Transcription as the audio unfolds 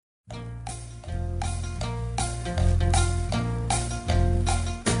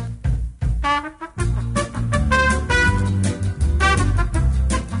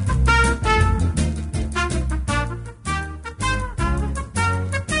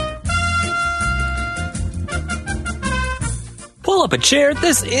Pull up a chair.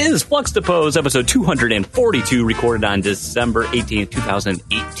 This is Flux to Pose, episode 242, recorded on December 18th,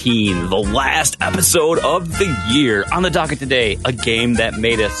 2018. The last episode of the year. On the docket today, a game that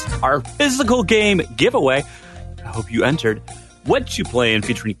made us our physical game giveaway. I hope you entered. What You Playing,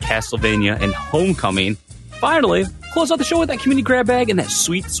 featuring Castlevania and Homecoming. Finally, close out the show with that community grab bag and that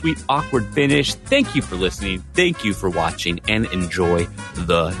sweet, sweet, awkward finish. Thank you for listening. Thank you for watching, and enjoy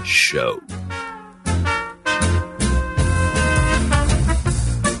the show.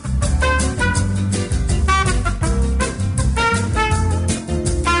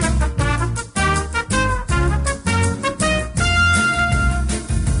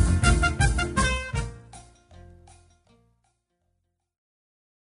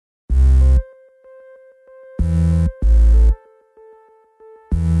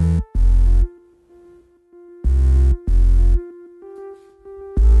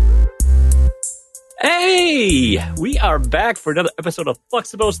 Hey, we are back for another episode of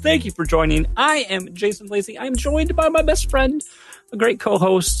Flux to Pose. Thank you for joining. I am Jason Lacey. I am joined by my best friend, a great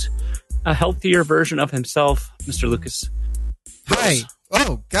co-host, a healthier version of himself, Mr. Lucas. Hi.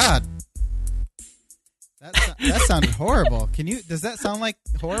 Oh, God. That sounded horrible. Does that sound like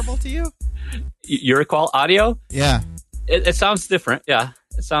horrible to you? Your call audio? Yeah. It sounds different. Yeah.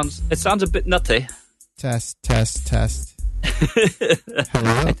 It sounds a bit nutty. Test.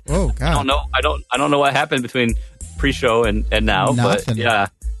 Hello? Oh, God. I don't know what happened between pre-show and now. Nothing. But yeah,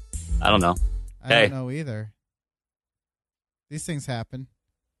 I don't know. I don't know either. These things happen.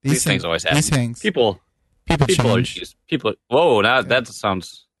 These things always happen. These things. People change. Whoa, now that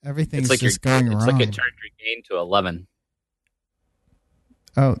sounds. Everything's it's like just going wrong. It's like it turned your gain to 11.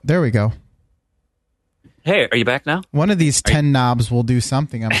 Oh, there we go. Hey, are you back now? One of these 10 knobs will do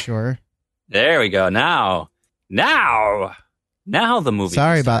something, I'm sure. There we go. Now the movie.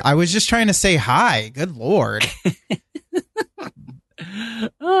 Sorry about. I was just trying to say hi. Good Lord.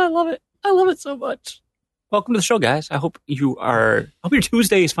 Oh, I love it. I love it so much. Welcome to the show, guys. I hope your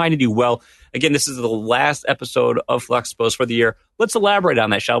Tuesday is finding you well. Again, this is the last episode of Flux to Pose for the year. Let's elaborate on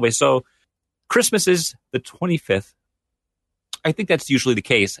that, shall we? So, Christmas is the 25th. I think that's usually the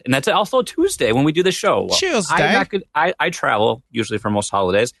case, and that's also Tuesday when we do the show. Tuesday. I travel usually for most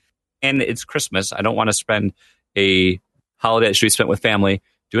holidays, and it's Christmas. I don't want to spend a holiday that should be spent with family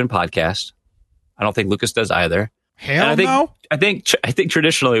doing a podcast. I don't think Lucas does either. Hell no. I think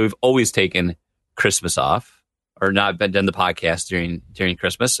traditionally we've always taken Christmas off or not done the podcast during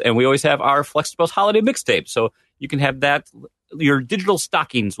Christmas, and we always have our Flux to Pose holiday mixtape. So you can have that. Your digital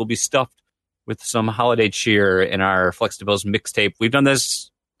stockings will be stuffed with some holiday cheer in our Flux to Pose mixtape. We've done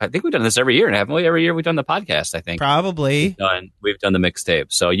this. I think we've done this every year, haven't we? Every year we've done the podcast. I think probably we've done the mixtape.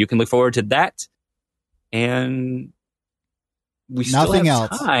 So you can look forward to that. And we still have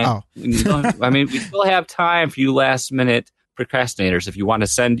time. Oh. I mean, we still have time for you last minute procrastinators. If you want to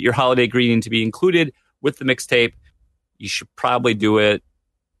send your holiday greeting to be included with the mixtape, you should probably do it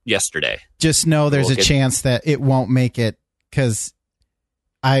yesterday. Just know there's a chance that it won't make it, because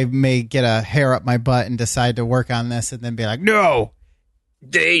I may get a hair up my butt and decide to work on this and then be like, no.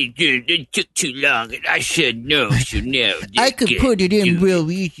 It took too long, and I said no, so now I could put it in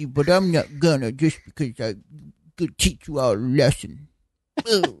real easy, but I'm not gonna, just because I could teach you all a lesson.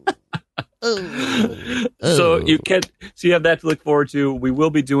 So you have that to look forward to. We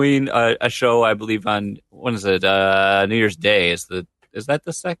will be doing a show, I believe, on when is it? New Year's Day. Is that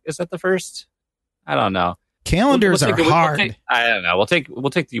the first? I don't know. Calendars are hard. I don't know.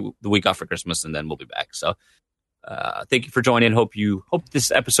 We'll take the week off for Christmas, and then we'll be back. So. Thank you for joining. Hope this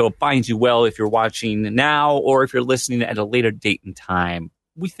episode finds you well if you're watching now or if you're listening at a later date and time.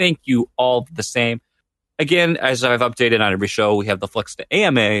 We thank you all the same. Again, as I've updated on every show, we have the Flux to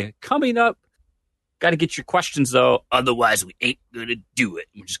AMA coming up. Got to get your questions, though. Otherwise, we ain't going to do it.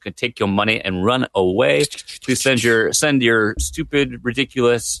 We're just going to take your money and run away. Please send your stupid,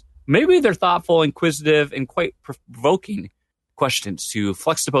 ridiculous, maybe they're thoughtful, inquisitive, and quite provoking questions to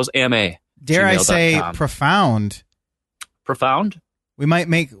FluxToPoseAMA. Dare I say profound? Profound? We might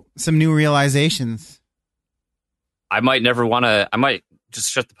make some new realizations. I might just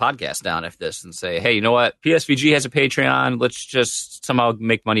shut the podcast down after this and say, hey, you know what? PSVG has a Patreon. Let's just somehow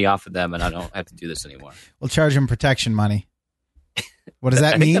make money off of them, and I don't have to do this anymore. We'll charge them protection money. What does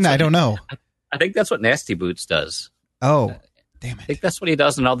that mean? I don't know. I think that's what Nasty Boots does. Oh, damn it. I think that's what he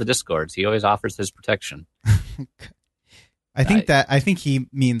does in all the Discords. He always offers his protection. I think he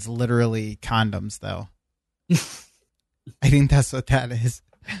means literally condoms, though. I think that's what that is.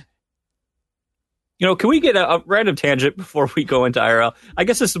 You know, can we get a random tangent before we go into IRL? I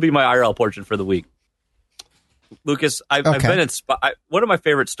guess this will be my IRL portion for the week. Lucas, I've been one of my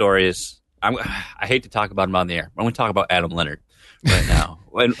favorite stories. I hate to talk about him on the air. I'm going to talk about Adam Leonard right now.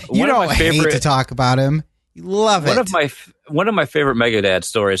 When You one of don't my hate favorite to talk about him. You love one it. of my favorite Megadad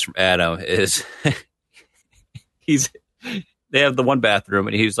stories from Adam is they have the one bathroom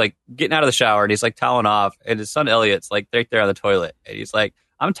and he's like getting out of the shower and he's like toweling off and his son Elliot's like right there on the toilet and he's like,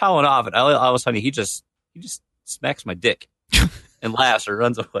 I'm toweling off, and Elliot all of a sudden he just smacks my dick and laughs or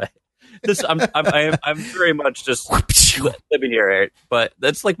runs away. I'm very much just living here, but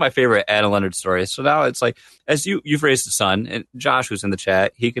that's like my favorite Adam Leonard story. So now it's like, as you've raised a son, and Josh, who's in the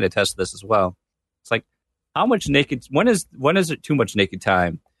chat, he can attest to this as well. It's like, how much naked? When is it too much naked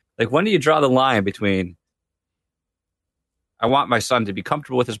time? Like, when do you draw the line between? I want my son to be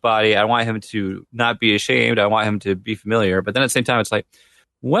comfortable with his body. I want him to not be ashamed. I want him to be familiar. But then at the same time, it's like,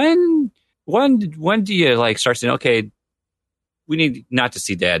 when do you like start saying, okay, we need not to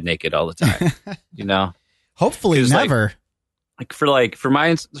see dad naked all the time, you know? Hopefully never. For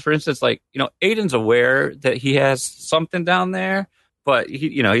instance, like, you know, Aiden's aware that he has something down there, but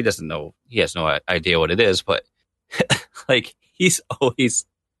he doesn't know, he has no idea what it is, but like he's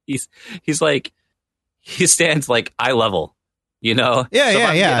like, he stands like eye level, you know?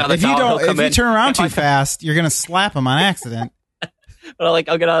 Yeah, so if you turn around too fast, you're going to slap him on accident. But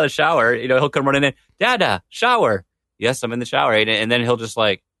I'll get out of the shower, you know, he'll come running in, Dada, shower. Yes, I'm in the shower, and then he'll just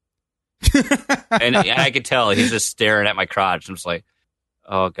like, and I could tell he's just staring at my crotch. I'm just like,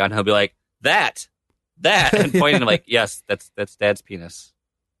 oh god. And he'll be like, that, and pointing. I'm like, yes, that's Dad's penis.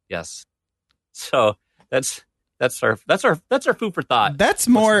 Yes. So that's our food for thought. That's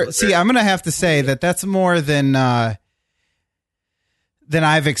more. See, I'm gonna have to say that's more than I've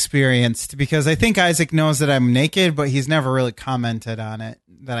experienced, because I think Isaac knows that I'm naked, but he's never really commented on it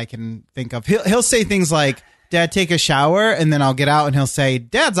that I can think of. He'll say things like, Dad, take a shower, and then I'll get out and he'll say,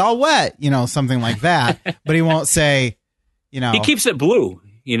 Dad's all wet, you know, something like that. But he won't say, you know. He keeps it blue,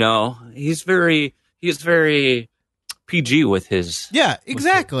 you know. He's very PG with his. Yeah,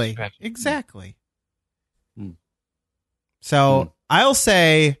 exactly. Exactly. So I'll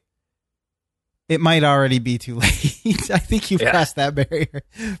say it might already be too late. I think you've crossed that barrier.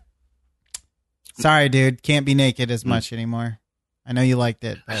 Sorry, dude. Can't be naked as much anymore. I know you liked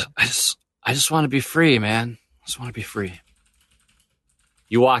it. But. I just want to be free, man. I just want to be free.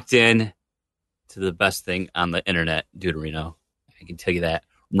 You walked in to the best thing on the internet, Deuterino. I can tell you that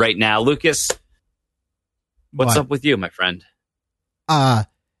right now. Lucas, what's up with you, my friend?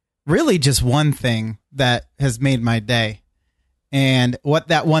 Really just one thing that has made my day. And what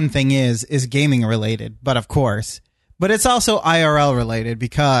that one thing is gaming related, but it's also IRL related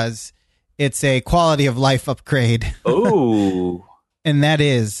because it's a quality of life upgrade. Oh. And that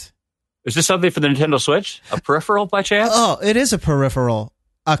is this something for the Nintendo Switch? A peripheral by chance? Oh, it is a peripheral.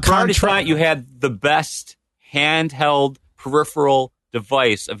 I already thought you had the best handheld peripheral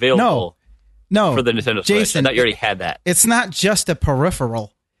device available. No, for the Nintendo Jason, Switch. I thought you already had that. It's not just a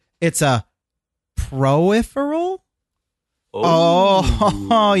peripheral. It's a peripheral.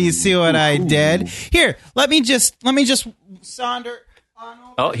 Oh, you see what I did? Here, let me just saunter on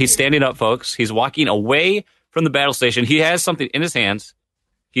over. Oh, he's standing up, folks. He's walking away from the battle station. He has something in his hands.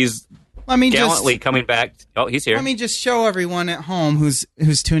 He's gallantly coming back. Oh, he's here. Let me just show everyone at home who's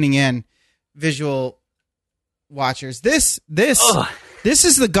tuning in, visual watchers. This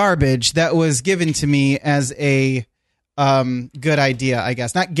is the garbage that was given to me as a good idea, I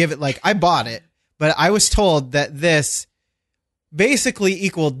guess. Not give it like I bought it, but I was told that this basically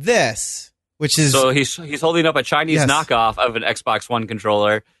equaled this, which is so he's holding up a Chinese knockoff of an Xbox One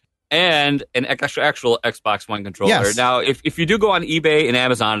controller and an actual Xbox One controller. Yes. Now, if you do go on eBay and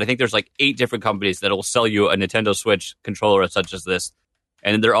Amazon, I think there's like 8 different companies that will sell you a Nintendo Switch controller such as this,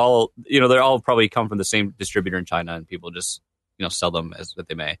 and they're all probably come from the same distributor in China, and people just sell them as that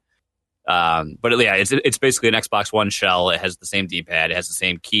they may. But yeah, it's basically an Xbox One shell. It has the same D-pad. It has the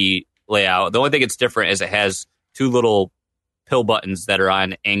same key layout. The only thing it's different is it has 2 little pill buttons that are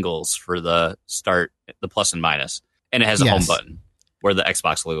on angles for the start, the plus and minus, and it has a home button where the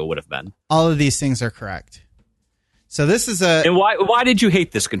Xbox logo would have been. All of these things are correct. So this is And why did you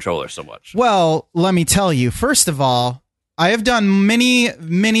hate this controller so much? Well, let me tell you. First of all, I have done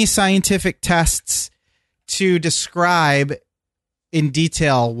many scientific tests to describe in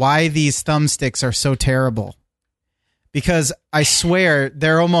detail why these thumbsticks are so terrible. Because I swear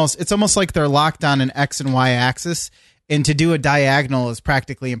it's almost like they're locked on an X and Y axis, and to do a diagonal is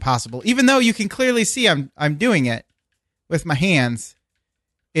practically impossible. Even though you can clearly see I'm doing it with my hands.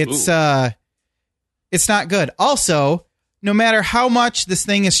 It's not good. Also, no matter how much this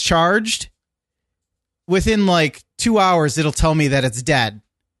thing is charged, within like 2 hours it'll tell me that it's dead.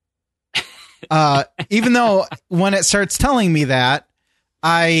 Even though when it starts telling me that,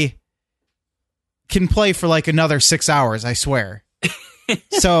 I can play for like another 6 hours, I swear.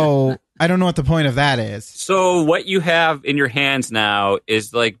 So I don't know what the point of that is. So what you have in your hands now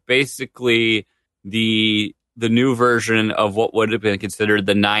is like basically the new version of what would have been considered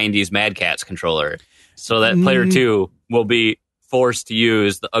the 90s Mad Catz controller. So that player 2 will be forced to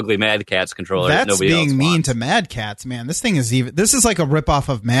use the ugly Mad Catz controller. That's nobody being else mean wants. to Mad Catz, man. This is like a ripoff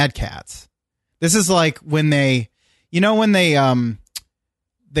of Mad Catz. This is like when they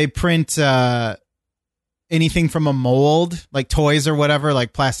print anything from a mold, like toys or whatever,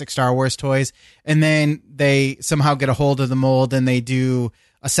 like plastic Star Wars toys, and then they somehow get a hold of the mold and they do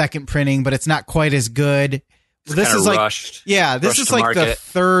a second printing, but it's not quite as good. This is like rushed. Yeah, this Rushed is to like the market.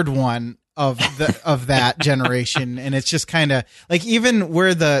 third one of that generation, and it's just kind of like even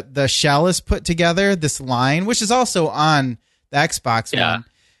where the shell is put together, this line, which is also on the Xbox One.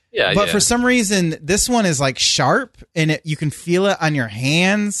 Yeah, But for some reason, this one is like sharp, and you can feel it on your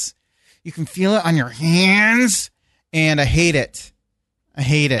hands. You can feel it on your hands, and I hate it.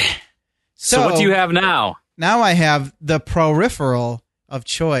 So what do you have now? Now I have the peripheral of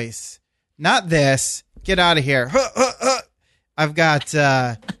choice. Not this. Get out of here. I've got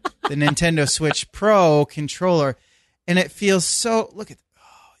the Nintendo Switch Pro controller, and it feels so. Look at. Oh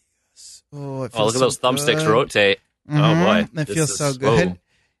yes. Oh, it feels Look at those thumbsticks good. rotate. Oh boy, It This feels is- so good. whoa.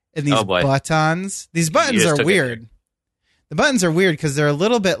 And these Oh, boy. buttons. These buttons just are took it. weird. The buttons are weird because they're a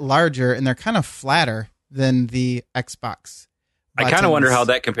little bit larger and they're kind of flatter than the Xbox. I kind of wonder buttons. how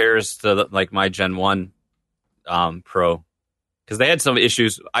that compares to like my Gen 1 Pro, because they had some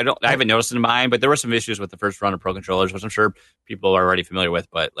issues. I haven't noticed in mine, but there were some issues with the first run of Pro controllers, which I'm sure people are already familiar with.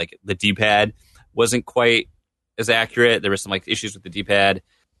 But like the D-pad wasn't quite as accurate. There were some like issues with the D-pad,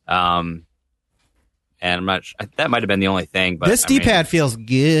 and I'm not. That might have been the only thing. But This D-pad feels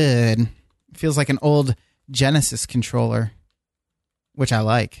good. It feels like an old Genesis controller, which I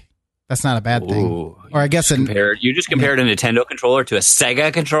like. That's not a bad thing. Ooh, Or I guess you just compared a Nintendo controller to a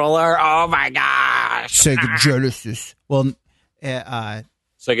Sega controller. Oh my gosh! Sega Genesis. well,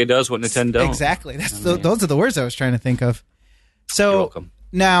 Sega does what Nintendo don't. exactly. Those are the words I was trying to think of. So You're welcome.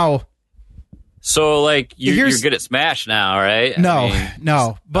 now. So, like, you're Here's- good at Smash now, right?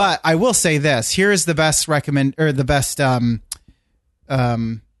 No. But I will say this: here is the best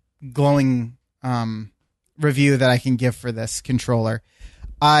glowing review that I can give for this controller.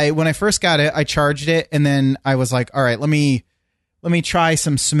 When I first got it, I charged it, and then I was like, all right, let me try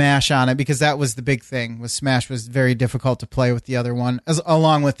some Smash on it, because that was the big thing. Was Smash was very difficult to play with the other one,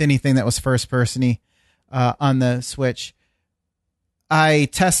 along with anything that was first persony on the Switch. I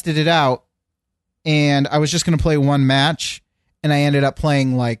tested it out, and I was just going to play one match, and I ended up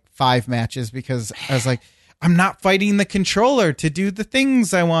playing like 5 matches because I was like, I'm not fighting the controller to do the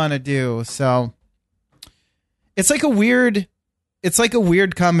things I want to do. So it's like a weird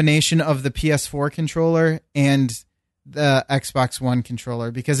combination of the PS4 controller and the Xbox One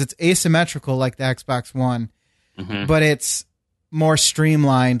controller, because it's asymmetrical like the Xbox One, Mhm. but it's more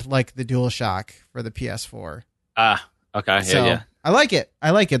streamlined like the DualShock for the PS4. Okay. So Yeah. I like it.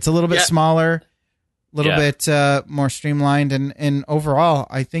 It's a little bit Yeah. smaller, a little Yeah. bit more streamlined, and overall,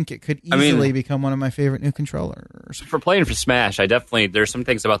 I think it could easily become one of my favorite new controllers. For playing for Smash, there's some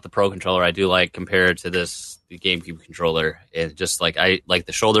things about the Pro controller I do like compared to the GameCube controller. It just like I like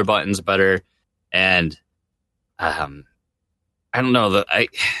the shoulder buttons better, and I don't know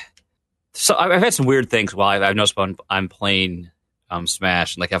So I've had some weird things while I've noticed when I'm playing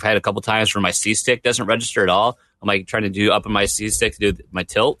Smash. Like I've had a couple times where my C stick doesn't register at all. I'm like trying to do up on my C stick to do my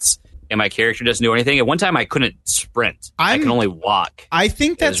tilts, and my character doesn't do anything. At one time, I couldn't sprint. I can only walk. I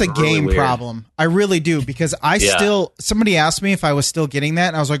think that's a It's really game weird. problem. I really do, because somebody asked me if I was still getting that,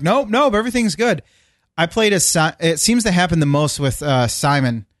 and I was like, nope, everything's good. I played it seems to happen the most with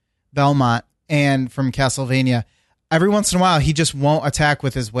Simon Belmont and from Castlevania. Every once in a while, he just won't attack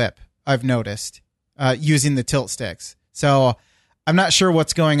with his whip, I've noticed, using the tilt sticks. So I'm not sure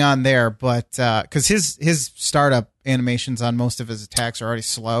what's going on there, but because his startup animations on most of his attacks are already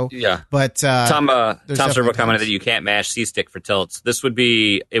slow. Yeah. But Tom there's Servo definitely commented times. that you can't mash C stick for tilts. This would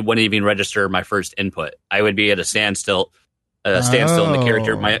be, it wouldn't even register my first input. I would be at a standstill in the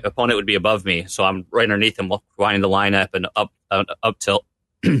character. My opponent would be above me, so I'm right underneath him, winding the line up and up tilt.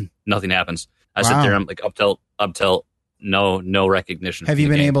 Nothing happens. I sit Wow. there, I'm like up tilt. No recognition. Have from you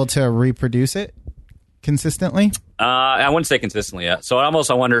the been game. able to reproduce it consistently? I wouldn't say consistently yet. So I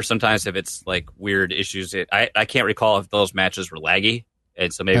wonder sometimes if it's like weird issues. I can't recall if those matches were laggy.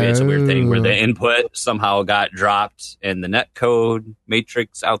 And so maybe it's a weird thing where the input somehow got dropped in the netcode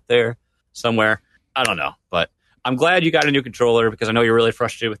matrix out there somewhere. I don't know. But I'm glad you got a new controller, because I know you're really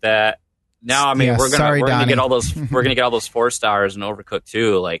frustrated with that. Now, I mean, Yeah, we're sorry, gonna get Donnie. all those 4 stars in Overcooked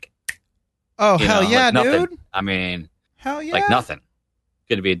too. Like, Oh, you hell know, yeah, like nothing. dude. I mean, Hell yeah. like nothing.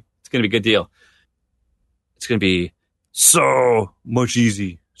 gonna be a good deal. It's gonna be so much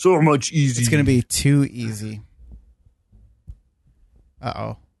easy. So much easy. It's going to be too easy.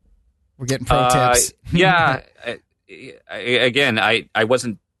 Uh-oh. We're getting pro tips. Yeah. I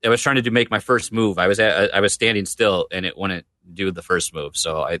was trying to make my first move. I was standing still and it wouldn't do the first move.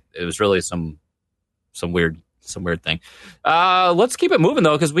 So it was really some weird thing. Let's keep it moving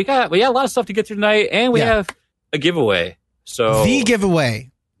though, because we got a lot of stuff to get through tonight, and we have a giveaway. So the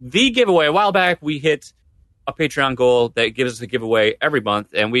giveaway. A while back, we hit a Patreon goal that gives us a giveaway every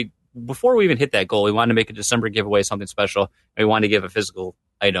month, and before we even hit that goal, we wanted to make a December giveaway something special, and we wanted to give a physical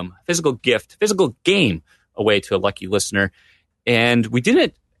item, physical gift, physical game away to a lucky listener. And we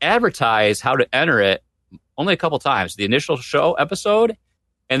didn't advertise how to enter it only a couple times. The initial show episode,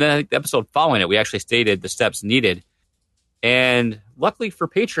 and then the episode following it, we actually stated the steps needed. And luckily for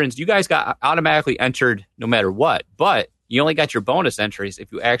patrons, you guys got automatically entered no matter what, but you only got your bonus entries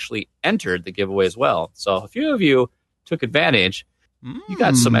if you actually entered the giveaway as well. So a few of you took advantage. You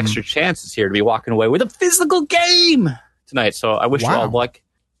got some extra chances here to be walking away with a physical game tonight. So I wish you all luck.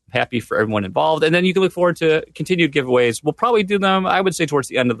 I'm happy for everyone involved. And then you can look forward to continued giveaways. We'll probably do them, I would say, towards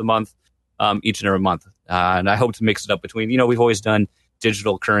the end of the month, each and every month. And I hope to mix it up between, we've always done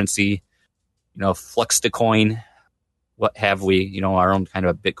digital currency, Fluxcoin, what have we, our own kind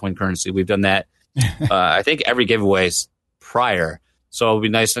of a Bitcoin currency. We've done that. I think every giveaway's prior. So it'll be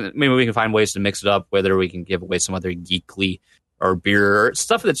nice. And maybe we can find ways to mix it up, whether we can give away some other geekly or beer or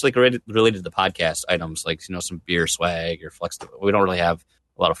stuff that's like related to the podcast items, like, some beer swag or Flexible. We don't really have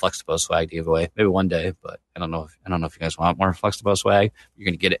a lot of Flexible swag to give away. Maybe one day, but I don't know if you guys want more Flexible swag. You're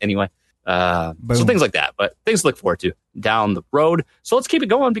going to get it anyway. So things like that, but things to look forward to down the road. So let's keep it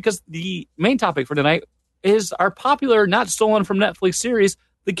going, because the main topic for tonight is our popular, not stolen from Netflix series,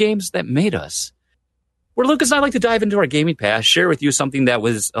 The Games That Made Us, where Lucas and I like to dive into our gaming past, share with you something that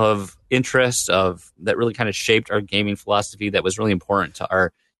was of interest, that really kind of shaped our gaming philosophy, that was really important to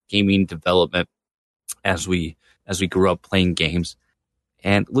our gaming development as we grew up playing games.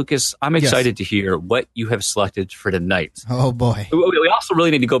 And Lucas, I'm excited to hear what you have selected for tonight. Oh boy! We also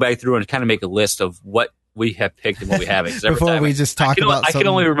really need to go back through and kind of make a list of what we have picked and what we haven't. Before we just talk about I can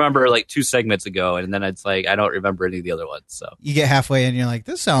only remember like 2 segments ago, and then it's like I don't remember any of the other ones. So you get halfway and you're like,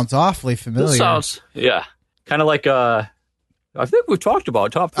 this sounds awfully familiar. This sounds, kind of like I think we've talked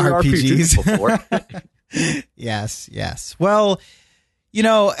about top 3 RPGs before. Yes. Well,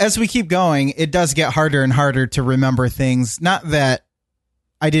 as we keep going, it does get harder and harder to remember things. Not that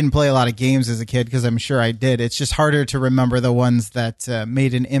I didn't play a lot of games as a kid, because I'm sure I did. It's just harder to remember the ones that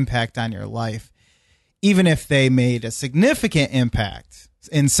made an impact on your life, even if they made a significant impact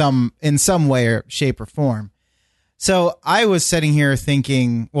in some way or shape or form. So I was sitting here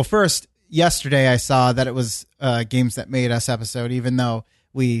thinking, well, first, yesterday I saw that it was Games That Made Us episode, even though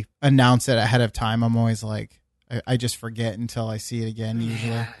we announce it ahead of time. I'm always like, I just forget until I see it again,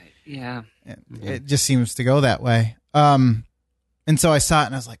 usually. Yeah. It just seems to go that way. And so I saw it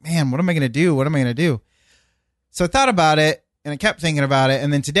and I was like, man, what am I going to do? What am I going to do? So I thought about it and I kept thinking about it.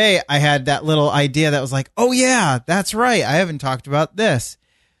 And then today I had that little idea that was like, oh yeah, that's right. I haven't talked about this.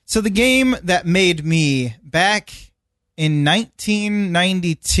 So the game that made me back in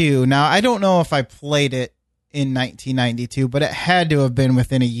 1992. Now, I don't know if I played it in 1992, but it had to have been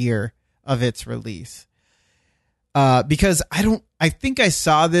within a year of its release. Because I think I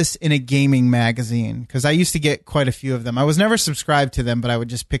saw this in a gaming magazine, because I used to get quite a few of them. I was never subscribed to them, but I would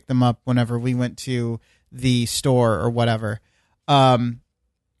just pick them up whenever we went to the store or whatever. And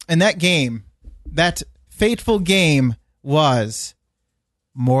that fateful game was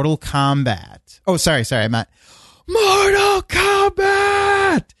Mortal Kombat. Oh, sorry, I meant Mortal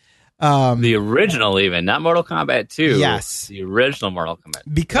Kombat! The original, even, not Mortal Kombat 2. Yes. The original Mortal Kombat.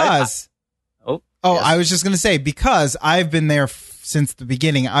 Because... Yes. I was just going to say, because I've been there since the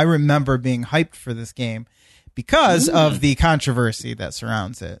beginning, I remember being hyped for this game because of the controversy that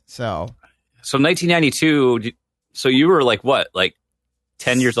surrounds it. So 1992, so you were like what, like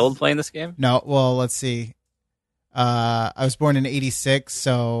 10 years old playing this game? No, well, let's see. I was born in 86,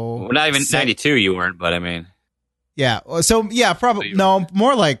 so... Well, not even 92 you weren't, but I mean... Yeah, so yeah, probably... No,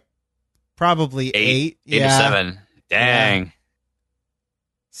 more like probably 8. 8 to 7. Dang. Yeah.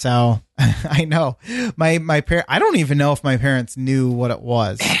 So I know my parents. I don't even know if my parents knew what it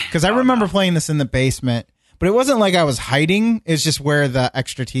was, because I remember playing this in the basement, but it wasn't like I was hiding. It's just where the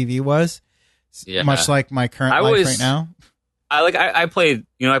extra TV was. Yeah. Much like my current life right now. I played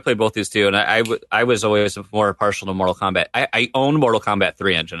both these two, and I was always more partial to Mortal Kombat. I owned Mortal Kombat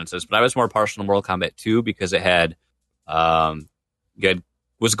 3 on Genesis, but I was more partial to Mortal Kombat 2 because it had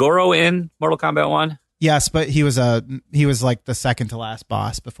was Goro in Mortal Kombat 1? Yes, but he was like the second to last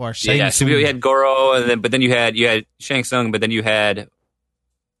boss before Shang Yeah, so Tsung. we had Goro, and then you had Shang Tsung, but then you had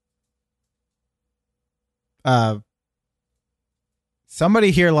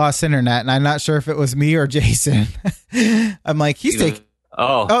Somebody here lost internet, and I'm not sure if it was me or Jason. I'm like, he's taking.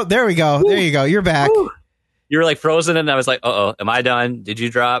 Oh, there we go. There you go. You're back. You were like frozen, and I was like, "Uh-oh, am I done? Did you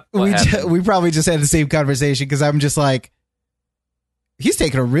drop?" We probably just had the same conversation because I'm just like, he's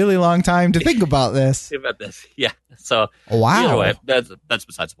taking a really long time to think about this. Yeah. So wow. Either way, that's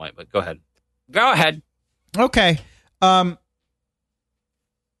besides the point. But go ahead. Okay.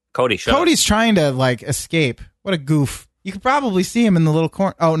 Cody's trying to like escape. What a goof. You could probably see him in the little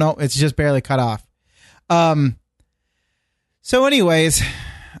corner. Oh no, it's just barely cut off. So anyways,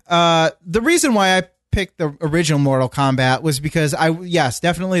 the reason why I picked the original Mortal Kombat was because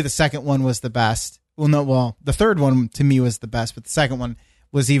definitely the second one was the best. The third one to me was the best, but the second one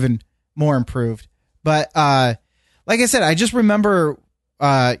was even more improved. But like I said, I just remember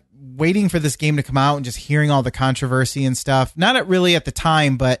waiting for this game to come out and just hearing all the controversy and stuff. Not really at the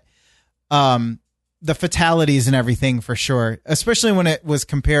time, but the fatalities and everything for sure, especially when it was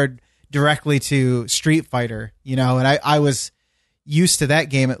compared directly to Street Fighter, and I was used to that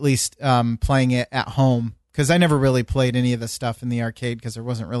game, at least playing it at home, because I never really played any of the stuff in the arcade because there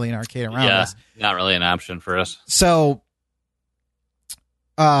wasn't really an arcade around us. Not really an option for us. So,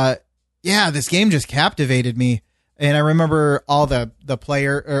 this game just captivated me. And I remember all the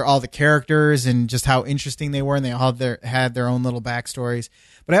player or all the characters and just how interesting they were, and they all had their own little backstories.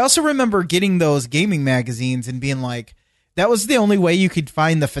 But I also remember getting those gaming magazines and being like, that was the only way you could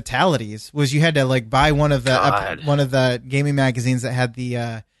find the fatalities, was you had to like buy one of the gaming magazines that had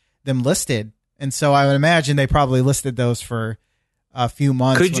them listed. And so I would imagine they probably listed those for a few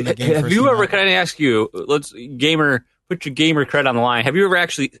months. Can I ask you? Put your gamer cred on the line. Have you ever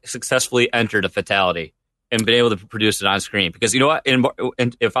actually successfully entered a fatality and been able to produce it on screen? Because you know what?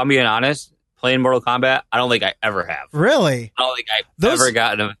 If I'm being honest, playing Mortal Kombat, I don't think I ever have. Really? I don't think I've ever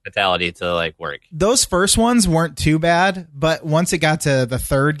gotten a fatality to like work. Those first ones weren't too bad, but once it got to the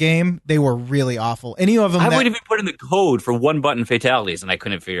third game, they were really awful. Any of them I would even put in the code for one button fatalities, and I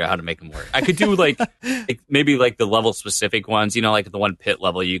couldn't figure out how to make them work. I could do like maybe like the level specific ones, like the one pit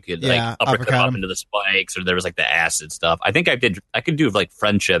level you could like uppercut up into the spikes, or there was like the acid stuff. I think I could do like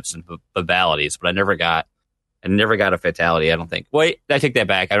friendships and fatalities, but I never got a fatality, I don't think. Wait, I take that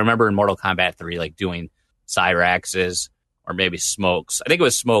back. I remember in Mortal Kombat 3, like doing Cyraxes or maybe Smokes. I think it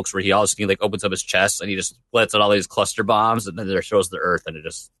was Smokes where he all of a sudden like opens up his chest and he just lets out all these cluster bombs, and then there shows the earth and it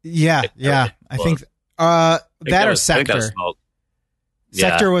just I think that or Sector.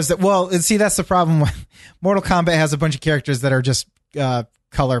 Sector was that's the problem with Mortal Kombat has a bunch of characters that are just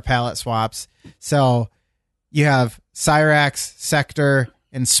color palette swaps. So you have Cyrax, Sector,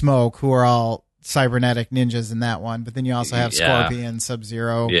 and Smoke, who are all cybernetic ninjas in that one, but then you also have Scorpion,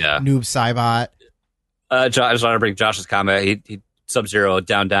 Sub-Zero, Noob Saibot. I just want to bring Josh's comment. He Sub-Zero,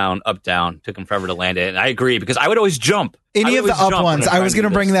 down, up, down. Took him forever to land it, and I agree because I would always jump. Any of the up ones, I was going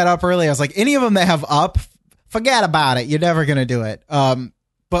to bring that up earlier. I was like, any of them that have up, forget about it. You're never going to do it.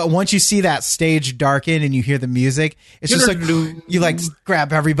 But once you see that stage darken and you hear the music, it's just like you like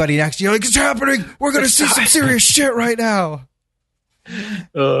grab everybody next to you. You're like, it's happening. We're going to see some serious shit right now.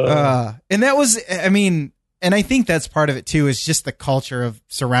 And that was, and I think that's part of it too, is just the culture of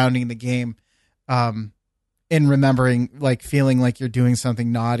surrounding the game, and remembering, like, feeling like you're doing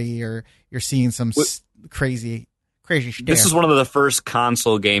something naughty or you're seeing some crazy shit. This is one of the first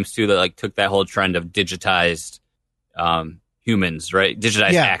console games too that like took that whole trend of digitized humans, right?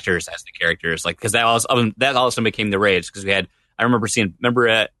 Digitized actors as the characters, like, because that also became the rage, because I remember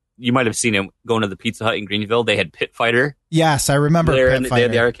you might have seen him going to the Pizza Hut in Greenville. They had Pit Fighter. Yes, I remember Pit Fighter. They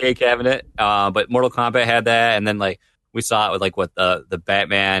had the arcade cabinet. But Mortal Kombat had that, and then like we saw it with like what the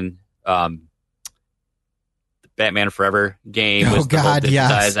Batman, Batman Forever game. Oh God,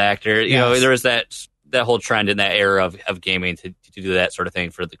 digitized actor. You know, there was that whole trend in that era of gaming to do that sort of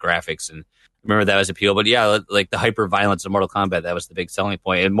thing for the graphics, and remember that was appeal. But yeah, like the hyper violence of Mortal Kombat, that was the big selling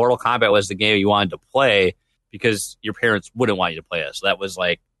point. And Mortal Kombat was the game you wanted to play because your parents wouldn't want you to play it. So that was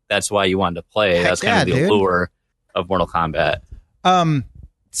like. That's why you wanted to play. That's kind of the allure of Mortal Kombat.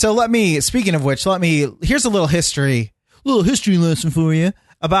 So speaking of which, here's a little history lesson for you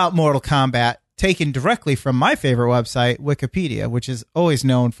about Mortal Kombat, taken directly from my favorite website, Wikipedia, which is always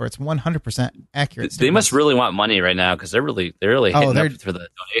known for its 100% accurate. They must really want money right now, because they're really hitting up for the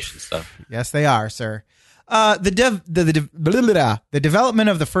donation stuff. Yes, they are, sir. The development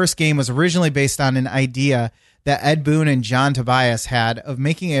of the first game was originally based on an idea that Ed Boon and John Tobias had of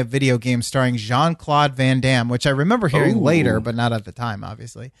making a video game starring Jean-Claude Van Damme, which I remember hearing later, but not at the time,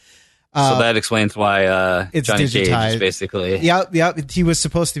 obviously. So that explains why it's Johnny Cage digitized. is basically. Yep. He was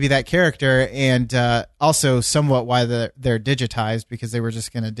supposed to be that character, and also somewhat why they're digitized, because they were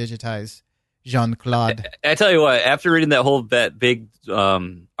just going to digitize Jean-Claude. I tell you what, after reading that big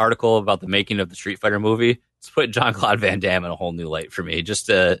article about the making of the Street Fighter movie, it's put Jean-Claude Van Damme in a whole new light for me. Just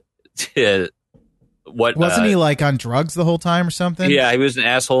to what Wasn't he like on drugs the whole time or something? Yeah, he was an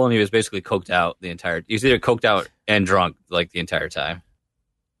asshole, and he was basically coked out the entire. He was either coked out and drunk like the entire time,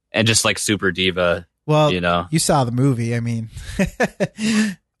 and just like super diva. Well, you know, you saw the movie. I mean,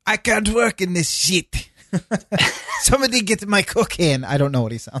 I can't work in this shit. Somebody get my cocaine. I don't know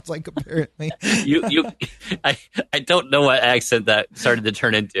what he sounds like. Apparently, I don't know what accent that started to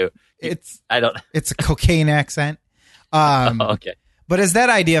turn into. It's a cocaine accent. Okay. But as that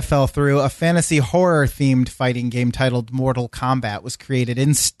idea fell through, a fantasy horror-themed fighting game titled Mortal Kombat was created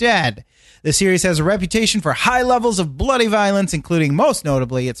instead. The series has a reputation for high levels of bloody violence, including most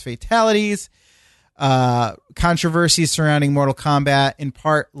notably its fatalities. Controversies surrounding Mortal Kombat in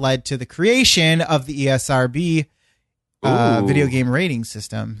part led to the creation of the ESRB video game rating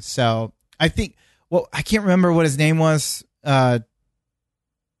system. So I think, I can't remember what his name was.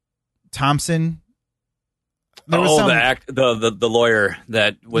 Thompson. The lawyer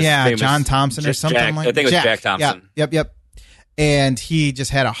that was famous. John Thompson or something Jack, like I think it was Jack Thompson. Yep. And he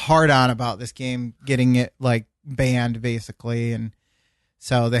just had a hard on about this game getting it like banned basically, and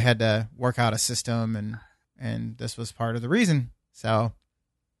so they had to work out a system, and this was part of the reason. So,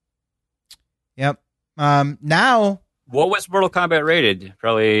 yep. Now, what was Mortal Kombat rated?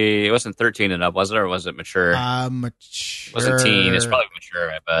 Probably it wasn't 13 and up, was it, or was it mature? Mature. Wasn't teen. It's probably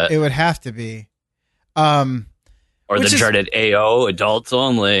mature, I bet. It would have to be. Or the dreaded AO, adults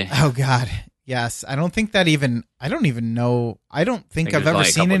only. Oh God, yes. I don't think I've ever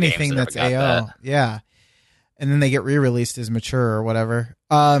seen anything that's AO. That. Yeah. And then they get re-released as mature or whatever.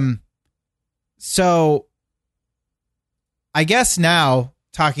 So I guess now,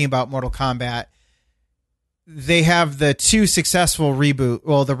 talking about Mortal Kombat, they have the two successful reboot.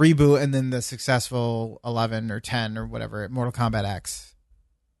 Well, the reboot and then the successful 11 or 10 or whatever, Mortal Kombat X.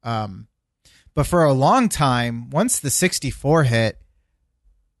 But for a long time, once the 64 hit,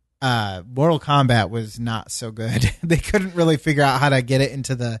 Mortal Kombat was not so good. They couldn't really figure out how to get it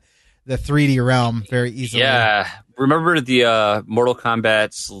into the 3D realm very easily. Yeah. Remember the Mortal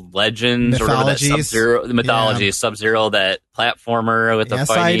Kombat's Legends or whatever that Sub-Zero, the mythology, Sub-Zero, that platformer with the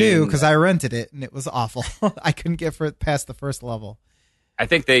fighting? Yes, I do, because I rented it, and it was awful. I couldn't get past the first level. I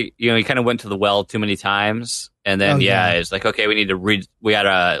think he kind of went to the well too many times, and then, it's like, okay, we need to we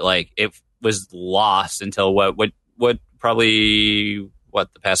gotta, like, it was lost until probably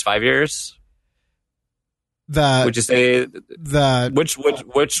the past 5 years? Would you say which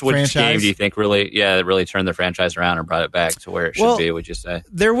game do you think really turned the franchise around and brought it back to where it should be? Would you say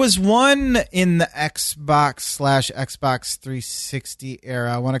there was one in the Xbox 360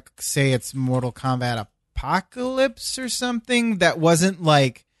 era? I want to say it's Mortal Kombat Apocalypse or something that wasn't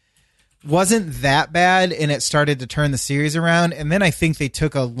that bad, and it started to turn the series around. And then I think they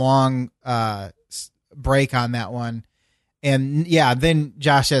took a long break on that one. And then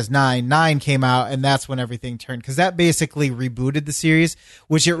Josh has 9 came out, and that's when everything turned, because that basically rebooted the series,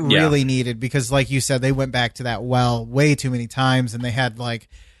 which it really needed, because like you said, they went back to that well way too many times, and they had like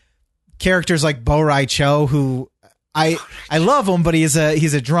characters like Bo Rai Cho, who I love him, but he's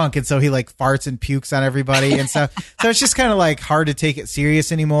a drunk, and so he like farts and pukes on everybody and stuff. So it's just kind of like hard to take it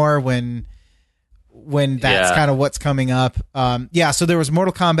serious anymore when that's kind of what's coming up. So there was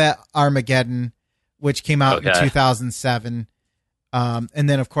Mortal Kombat Armageddon, which came out in 2007. And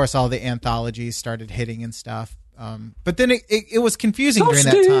then, of course, all the anthologies started hitting and stuff. But then it was confusing during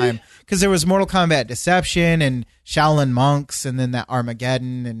that time, because there was Mortal Kombat Deception and Shaolin Monks, and then that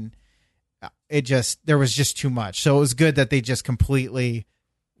Armageddon, and there was just too much. So it was good that they just completely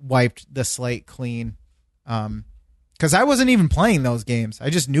wiped the slate clean. Because I wasn't even playing those games.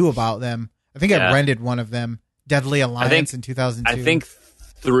 I just knew about them. I think I rented one of them, Deadly Alliance, in 2002. I think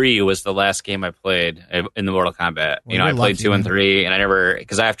 3 was the last game I played in the Mortal Kombat. Well, I played 2 and 3, and I never,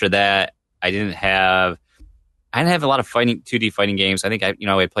 because after that I didn't have a lot of 2D fighting games. I think I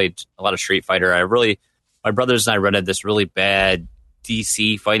played a lot of Street Fighter. My brothers and I rented this really bad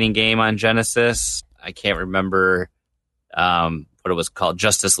DC fighting game on Genesis. I can't remember what it was called.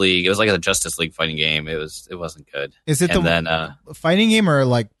 Justice League. It was like a Justice League fighting game. It wasn't good. Is it fighting game or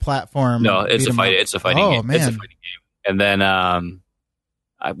like platform? No, it's a fighting game. It's a fighting game. And then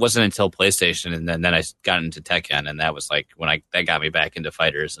it wasn't until PlayStation, and then I got into Tekken, and that was like when that got me back into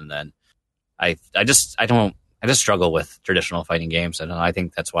fighters. And then I just struggle with traditional fighting games. I don't know. I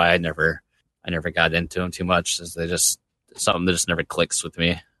think that's why I never got into them too much. Is something that just never clicks with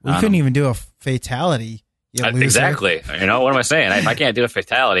me. We couldn't even do a fatality. You loser. Exactly. You know, what am I saying? If I can't do a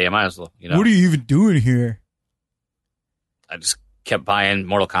fatality, I might as well, you know. What are you even doing here? I just kept buying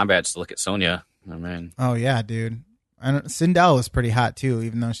Mortal Kombat to look at Sonya. I mean, Oh, yeah, dude. Sindel was pretty hot, too,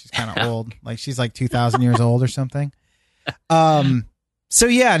 even though she's kind of old. Like, she's like 2,000 years old or something. So,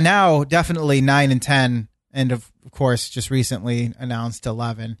 yeah, now definitely 9 and 10. And, of course, just recently announced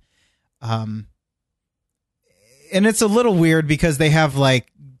 11. And it's a little weird because they have,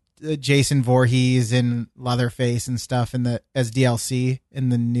 like, Jason Voorhees and Leatherface and stuff as DLC in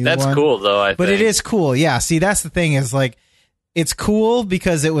the new one. that's cool, though, But it is cool. Yeah. See, that's the thing is, like, it's cool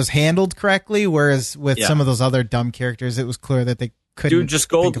because it was handled correctly, whereas with some of those other dumb characters, it was clear that they couldn't. Dude, just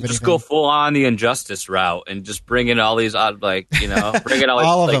go full on the Injustice route and just bring in all these odd, like, you know, bring in all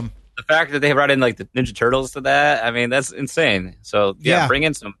of like, them. The fact that they brought in like the Ninja Turtles to that, I mean, that's insane. So Yeah. bring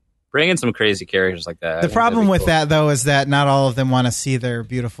in some crazy characters like that. The problem with that, though, is that not all of them want to see their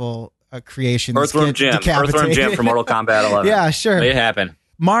beautiful creations. Earthworm Jim from Mortal Kombat 11. Yeah, sure. Make it happen.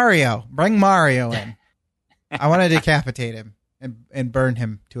 Mario, bring Mario in. I want to decapitate him and burn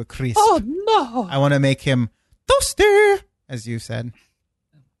him to a crisp. Oh, no. I want to make him toasty, as you said.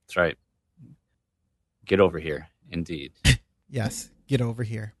 That's right. Get over here, indeed. Yes, get over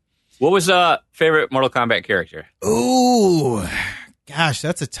here. What was favorite Mortal Kombat character? Ooh, gosh,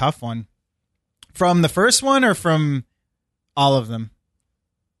 that's a tough one. From the first one or from all of them?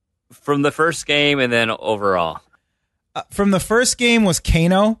 From the first game and then overall. From the first game was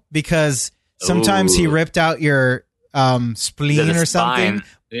Kano because sometimes he ripped out your spleen or something.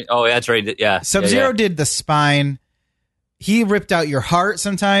 Oh, that's right. Yeah. Sub-Zero did the spine. He ripped out your heart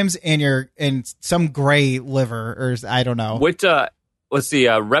sometimes and some gray liver or I don't know. Let's see.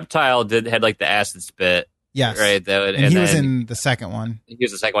 Reptile had like the acid spit. Yes. Right. And he was in the second one. He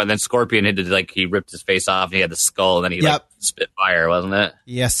was the second one. Then Scorpion did like he ripped his face off and he had the skull and then he like spit fire, wasn't it?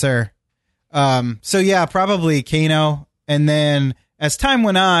 Yes, sir. So yeah, probably Kano. And then as time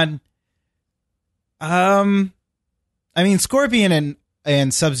went on, I mean, Scorpion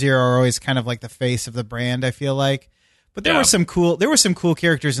and Sub-Zero are always kind of like the face of the brand, I feel like. But there were some cool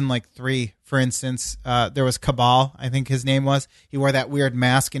characters in like 3, for instance. There was Cabal, I think his name was. He wore that weird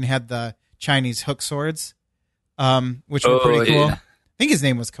mask and had the Chinese hook swords, which were pretty cool. Yeah. I think his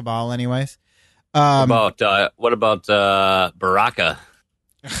name was Cabal anyways. What about Baraka?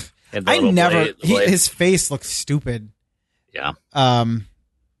 His face looks stupid. Yeah.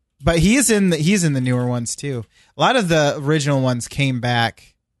 But he's in the newer ones too. A lot of the original ones came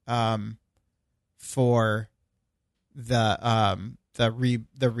back for the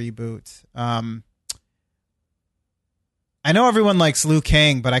reboot. I know everyone likes Liu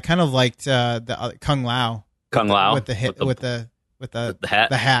Kang, but I kind of liked the Kung Lao. Kung Lao with the hat.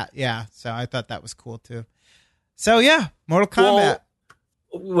 The hat, yeah. So I thought that was cool too. So yeah, Mortal Kombat.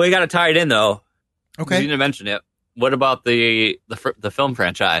 Well, we got to tie it in though. Okay. You didn't mention it. What about the film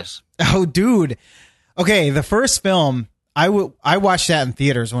franchise? Oh, dude. Okay, the first film I watched that in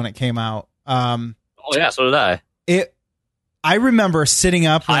theaters when it came out. Oh yeah, so did I. I remember sitting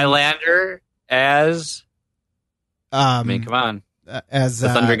up Highlander as I mean, come on. As the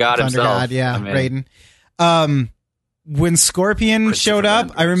Thunder God himself. God, yeah, I mean, Raiden. When Scorpion showed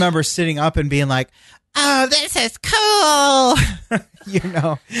up, I remember sitting up and being like, "Oh, this is cool." You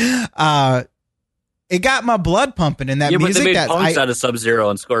know. It got my blood pumping, and that music but they made that punks out of Sub-Zero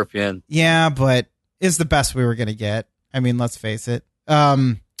and Scorpion. Yeah, but it's the best we were gonna get. I mean, let's face it.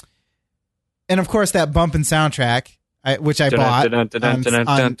 And of course, that bumping soundtrack, which I bought on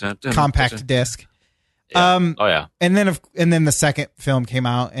compact disc. Yeah. Oh yeah. And then the second film came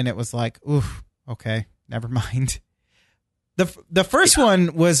out, and it was like, oof, okay, never mind. The first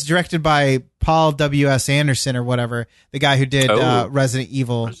one was directed by Paul W.S. Anderson or whatever, the guy who did Resident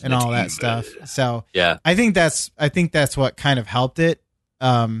Evil and all that stuff. So yeah, I think that's what kind of helped it.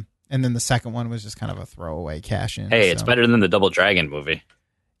 And then the second one was just kind of a throwaway cash in. Hey, it's better than the Double Dragon movie.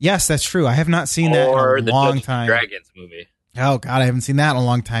 Yes, that's true. I have not seen that in a long time. Dragons movie. Oh God, I haven't seen that in a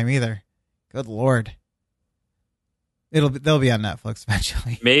long time either. Good Lord. They'll be on Netflix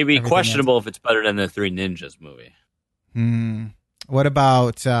eventually. Maybe questionable if it's better than the Three Ninjas movie. What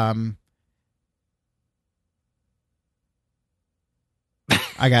about I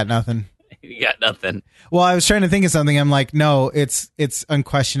got nothing. You got nothing. Well, I was trying to think of something. I'm like, no, it's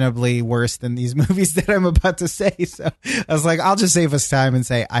unquestionably worse than these movies that I'm about to say. So I was like, I'll just save us time and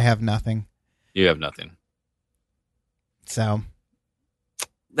say I have nothing. You have nothing. So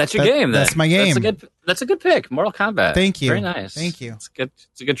that's your game. Then. That's my game. That's a good pick. Mortal Kombat. Thank you. Very nice. Thank you. It's good.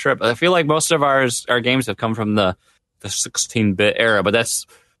 It's a good trip. I feel like most of our games have come from the 16-bit era, but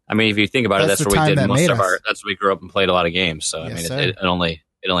I mean, if you think about it, that's where we did most of our. That's where we grew up and played a lot of games. So yes, I mean, it only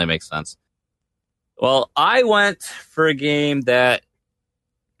It only makes sense. Well, I went for a game that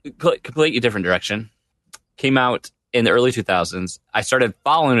completely different direction. Came out in the early 2000s. I started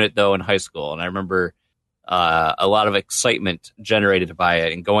following it though in high school, and I remember a lot of excitement generated by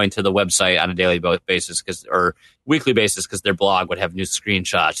it, and going to the website on a daily basis or weekly basis because their blog would have new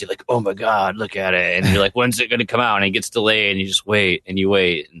screenshots. You're like, oh my god, look at it, and you're like, when's it going to come out? And it gets delayed, and you just wait and you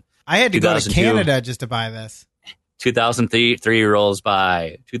wait. And I had to go to Canada just to buy this. 2003 rolls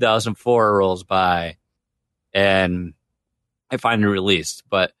by, 2004 rolls by, and I finally released.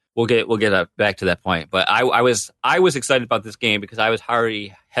 But we'll get back to that point. But I was excited about this game because I was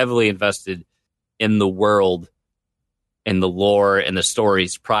already heavily invested in the world, in the lore, and the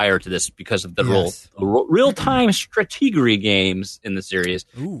stories prior to this because of the real-time strategery games in the series.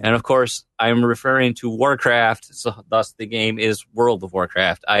 Ooh. And of course, I'm referring to Warcraft, so thus the game is World of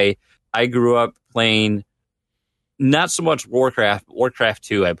Warcraft. I grew up playing not so much Warcraft, but Warcraft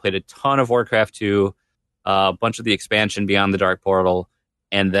 2. I played a ton of Warcraft 2, a bunch of the expansion Beyond the Dark Portal,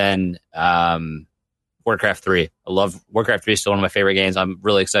 and then Warcraft 3. I love Warcraft 3. Is still one of my favorite games. I'm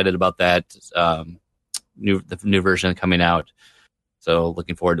really excited about that the new version coming out. So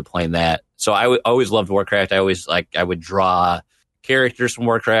looking forward to playing that. So I always loved Warcraft. I would draw characters from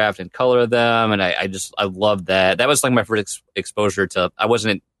Warcraft and color them, and I loved that. That was like my first exposure to. I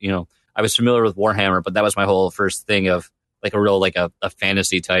wasn't, I was familiar with Warhammer, but that was my whole first thing of like a real like a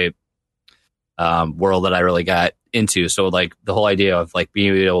fantasy type world that I really got into. So like the whole idea of like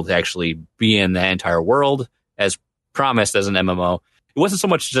being able to actually be in that entire world as promised as an MMO. It wasn't so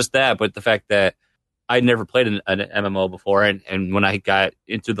much just that, but the fact that I'd never played an MMO before. And when I got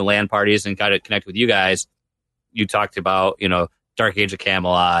into the LAN parties and got to connect with you guys, you talked about, Dark Age of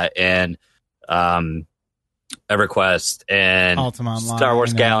Camelot and EverQuest and Ultima Online, Star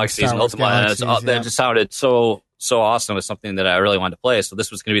Wars Galaxies and Ultima Online. That just sounded so awesome. It was something that I really wanted to play. So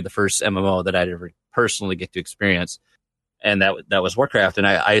this was going to be the first MMO that I'd ever personally get to experience. And that was Warcraft. And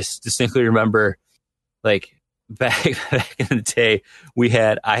I distinctly remember like back in the day,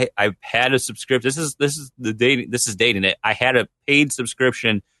 I had a subscription. This is dating it. I had a paid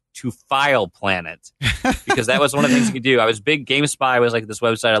subscription to File Planet because that was one of the things you could do. I was big GameSpy was like this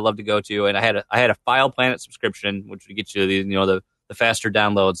website I love to go to, and I had a File Planet subscription, which would get you the faster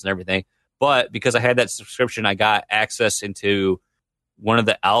downloads and everything. But because I had that subscription, I got access into one of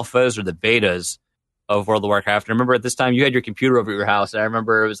the alphas or the betas of World of Warcraft. And I remember at this time you had your computer over at your house, and I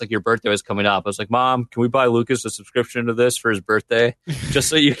remember it was like your birthday was coming up. I was like, Mom, can we buy Lucas a subscription to this for his birthday? Just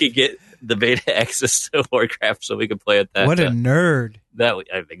so you could get the beta access to Warcraft so we could play it that. What a nerd.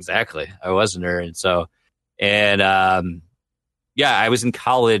 Exactly. I was a nerd. I was in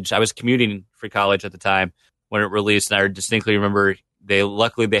college. I was commuting for college at the time when it released, and I distinctly remember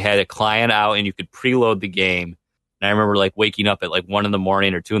luckily they had a client out and you could preload the game. And I remember like waking up at like 1 a.m.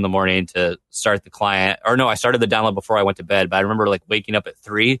 or 2 a.m. to start the client. Or no, I started the download before I went to bed, but I remember like waking up at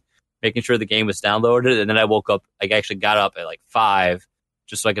 3, making sure the game was downloaded. And then I woke up, I actually got up at like 5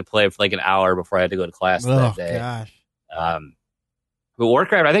 just so I could play for like an hour before I had to go to class that day. Gosh. But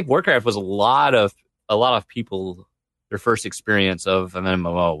Warcraft, I think Warcraft was a lot of people, their first experience of an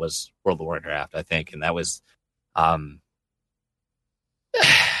MMO was World of Warcraft, I think. And that was, I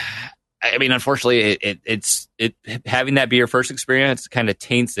mean, unfortunately, it's having that be your first experience kind of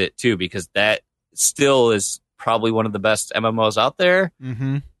taints it too, because that still is probably one of the best MMOs out there,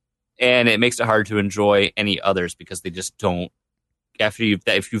 mm-hmm. and it makes it hard to enjoy any others because they just don't. If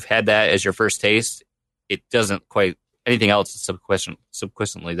you've had that as your first taste, it doesn't quite anything else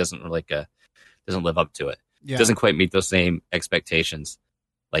subsequently doesn't really doesn't live up to it. Yeah. It doesn't quite meet those same expectations.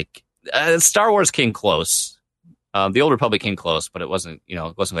 Like Star Wars came close. The Old Republic came close, but it wasn't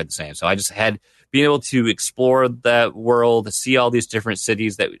quite the same. So I just had being able to explore that world, see all these different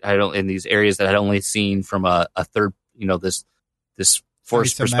cities that in these areas that I'd only seen from a third, this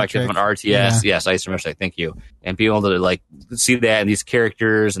forced perspective of an RTS. Yeah. Yes, isometric. Thank you. And being able to like see that and these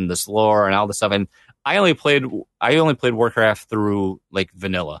characters and this lore and all this stuff. And I only played Warcraft through like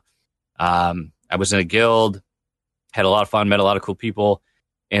vanilla. I was in a guild, had a lot of fun, met a lot of cool people,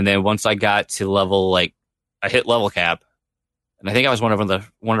 and then once I got to I hit level cap, and I think I was one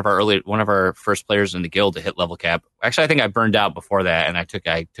of our first players in the guild to hit level cap. Actually, I think I burned out before that, and I took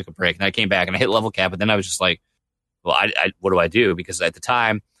a break, and I came back and I hit level cap, and then I was just like, well, what do I do? Because at the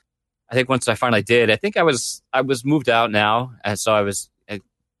time, I think once I finally did, I think I was moved out now, and so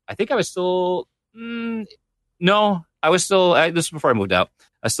I think I was still no, I was still this was before I moved out.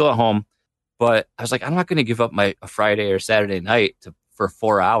 I was still at home, but I was like, I'm not going to give up a Friday or Saturday night for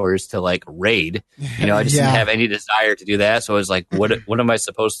 4 hours to like raid. I just didn't have any desire to do that. So I was like, what am I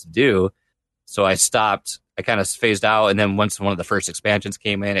supposed to do? So I stopped. I kind of phased out, and then once one of the first expansions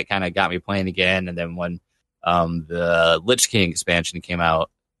came in, it kind of got me playing again. And then when the Lich King expansion came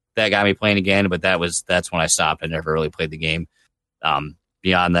out, that got me playing again. But that's when I stopped. I never really played the game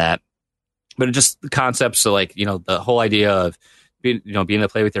beyond that. But it just the concepts of like, the whole idea of being able to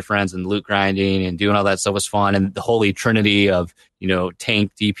play with your friends and loot grinding and doing all that stuff was fun. And the holy trinity of,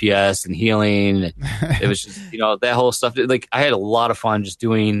 tank, DPS, and healing. It was just, that whole stuff. Like, I had a lot of fun just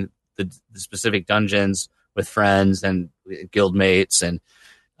doing the specific dungeons with friends and guild mates and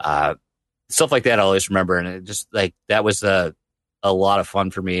stuff like that. I always remember. And it just like, that was a lot of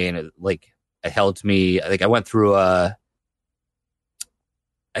fun for me. And it helped me. I went through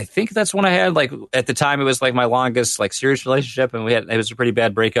I think that's when I had, like, at the time, it was like my longest, like, serious relationship, and it was a pretty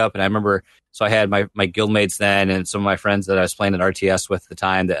bad breakup. And I remember, so I had my guildmates then, and some of my friends that I was playing at RTS with at the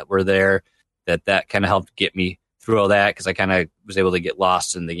time that were there, that kind of helped get me through all that, because I kind of was able to get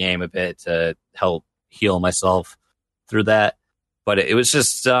lost in the game a bit to help heal myself through that. But it was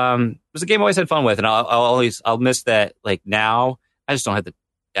just, it was a game I always had fun with, and I'll miss that. Like, now, I just don't have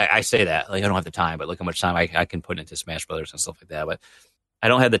I say that, like, I don't have the time, but look how much time I can put into Smash Brothers and stuff like that. But I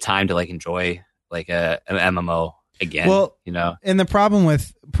don't have the time to, like, enjoy, like, an MMO again. Well, and the problem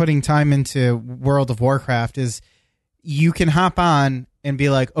with putting time into World of Warcraft is you can hop on and be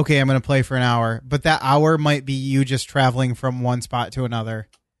like, okay, I'm going to play for an hour, but that hour might be you just traveling from one spot to another.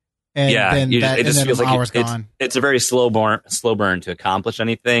 And then it just feels like gone. It's a very slow burn to accomplish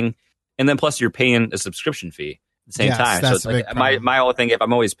anything. And then plus you're paying a subscription fee at the same time. So it's like my whole thing, if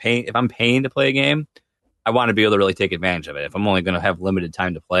I'm paying to play a game, I want to be able to really take advantage of it. If I'm only going to have limited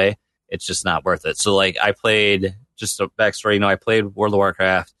time to play, it's just not worth it. So, like, I played, just a backstory, I played World of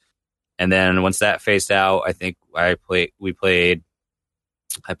Warcraft, and then once that phased out, I think I played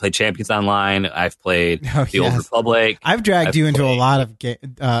Champions Online. I've played the Old Republic. I've dragged you into a lot of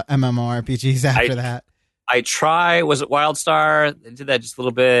MMORPGs after that. Was it WildStar? I did that just a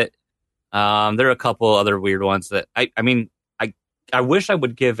little bit. There are a couple other weird ones that I wish I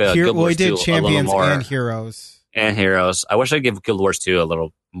would give Guild Wars 2 Champions a little more. and Heroes. And Heroes. I wish I'd give Guild Wars 2 a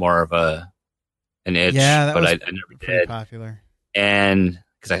little more of an itch, but I never did. Popular. And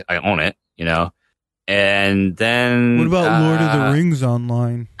because I own it, And then what about Lord of the Rings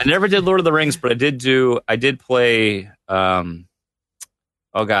Online? I never did Lord of the Rings, but I did play. Oh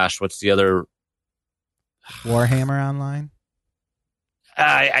gosh, what's the other? Warhammer Online.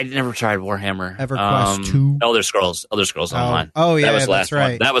 I never tried Warhammer. EverQuest 2. Elder Scrolls Online. Oh yeah, that was the that's last right.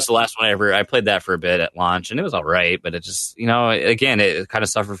 one. That was the last one I played that for a bit at launch, and it was all right. But it just, again, it kind of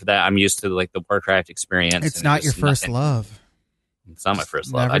suffered for that. I'm used to like the Warcraft experience. It's not your first love. It's not my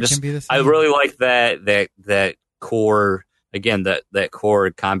first love. I really like that core. Again, that core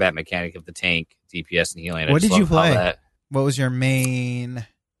combat mechanic of the tank, DPS, and healing. What did you play? What was your main?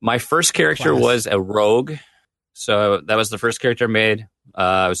 My first character was a rogue. So that was the first character I made.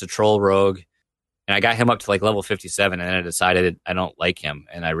 I was a troll rogue, and I got him up to like level 57, and then I decided I don't like him,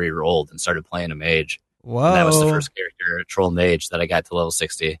 and I re-rolled and started playing a mage. Whoa! And that was the first character, a troll mage, that I got to level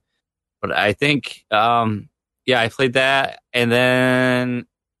 60. But I think, I played that, and then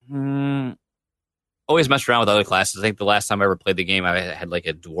always messed around with other classes. I think the last time I ever played the game, I had like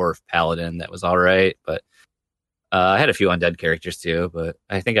a dwarf paladin that was all right, but I had a few undead characters too. But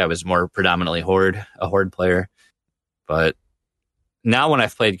I think I was more predominantly a horde player. But now when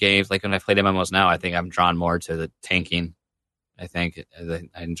I've played games, like when I played MMOs now, I think I'm drawn more to the tanking. I think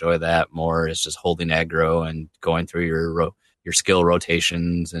I enjoy that more. It's just holding aggro and going through your skill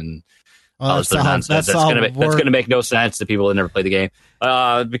rotations and all this other nonsense. That's going to make no sense to people that never played the game.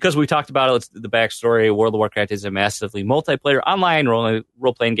 Because we talked about it, the backstory. World of Warcraft is a massively multiplayer online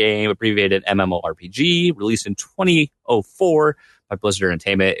role-playing game, abbreviated MMORPG, released in 2004 by Blizzard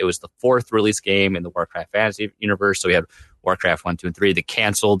Entertainment. It was the fourth release game in the Warcraft fantasy universe. So we had Warcraft 1, 2, and 3, the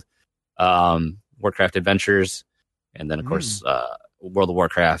canceled Warcraft Adventures. And then, of course, World of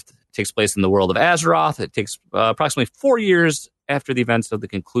Warcraft takes place in the world of Azeroth. It takes approximately 4 years after the events of the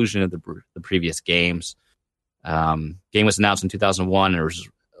conclusion of the previous games. Game was announced in 2001. And it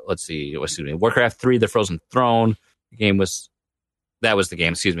was, Warcraft 3, The Frozen Throne. That was the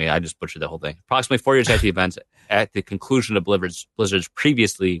game. Excuse me, I just butchered the whole thing. Approximately 4 years after the events, at the conclusion of Blizzard's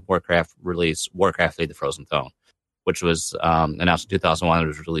previously Warcraft release, Warcraft 3, The Frozen Throne, which was announced in 2001. It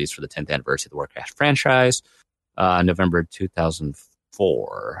was released for the 10th anniversary of the Warcraft franchise, November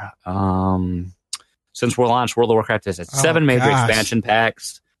 2004. Since we're launched, World of Warcraft has had 7 major expansion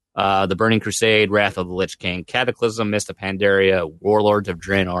packs. The Burning Crusade, Wrath of the Lich King, Cataclysm, Mist of Pandaria, Warlords of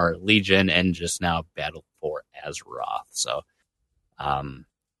Draenor, Legion, and just now Battle for Azeroth. So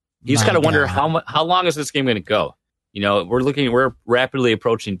you just got to wonder how long is this game going to go? We're rapidly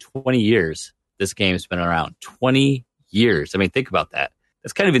approaching 20 years this game's been around 20 years. I mean, think about that.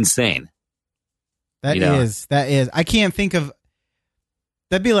 That's kind of insane. That is. I can't think of.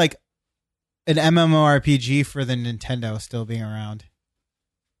 That'd be like an MMORPG for the Nintendo still being around.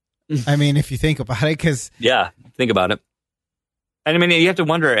 I mean, if you think about it, because think about it. And I mean, you have to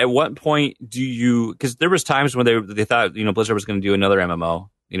wonder at what point do you? Because there was times when they thought Blizzard was going to do another MMO,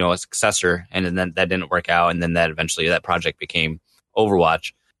 a successor, and then that didn't work out, and then that eventually that project became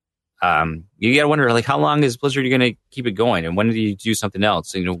Overwatch. You got to wonder, like, how long is Blizzard going to keep it going, and when do you do something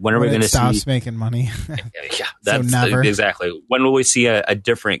else? When are we going to stops making money? That's so never. Exactly. When will we see a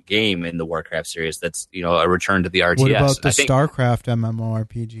different game in the Warcraft series? That's a return to the RTS. What about the StarCraft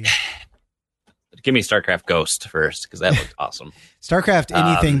MMORPG? Give me StarCraft Ghost first, because that looked awesome. StarCraft,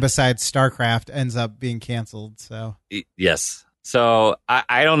 anything besides StarCraft ends up being canceled. So yes. So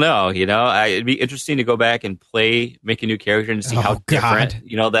I don't know. It'd be interesting to go back and make a new character and see how different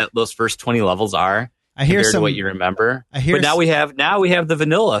those first 20 levels are. I hear compared to what you remember. But now we have the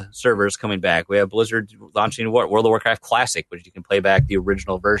vanilla servers coming back. We have Blizzard launching World of Warcraft Classic, which you can play back the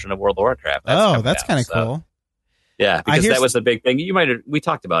original version of World of Warcraft. That's kind of cool. Yeah, because that was the big thing. We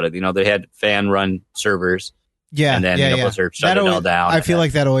talked about it. They had fan-run servers. Yeah, and then Blizzard shut it all down. I feel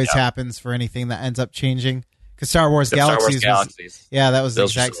like that always happens for anything that ends up changing. Because Star Wars Galaxies that was the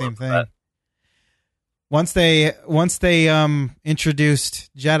exact same thing. Once they introduced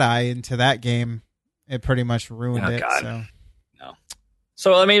Jedi into that game, it pretty much ruined it. God. So. No.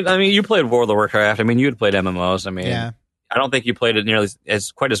 So I mean, you played World of Warcraft. I mean, you had played MMOs. I mean, I don't think you played it nearly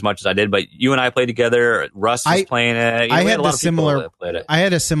quite as much as I did, but you and I played together. Russ was playing it. I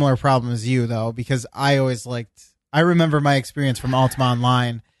had a similar problem as you though, because I remember my experience from Ultima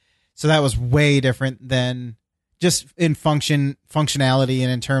Online, so that was way different than just in functionality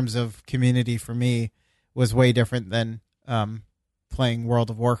and in terms of community. For me, was way different than playing World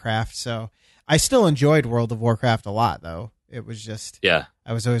of Warcraft. So I still enjoyed World of Warcraft a lot, though. It was just I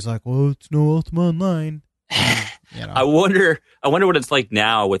was always like, well, it's no Ultima Online. I wonder what it's like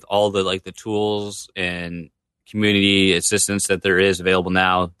now with all the the tools and community assistance that there is available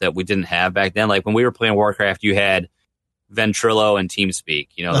now that we didn't have back then. Like when we were playing Warcraft, you had Ventrilo and TeamSpeak.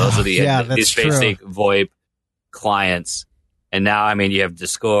 Those are these basic VoIP clients. And now, I mean, you have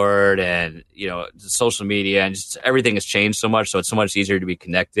Discord and social media, and just everything has changed so much. So it's so much easier to be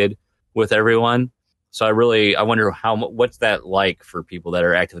connected with everyone. So I wonder what's that like for people that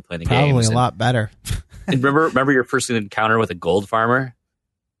are actively playing the games. Probably a lot better. And remember your first encounter with a gold farmer?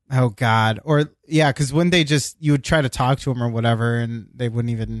 Oh God. Or because when you would try to talk to them or whatever, and they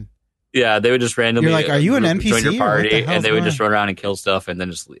wouldn't even. Yeah, they would just randomly. You're like, are you an NPC? Join your party, and they would just run around and kill stuff, and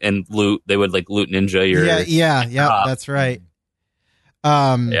then and loot. They would loot ninja your. Yeah. That's right.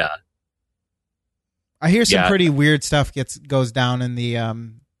 I hear some pretty weird stuff goes down in the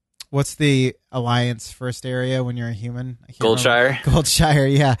what's the Alliance first area when you're a human? Goldshire.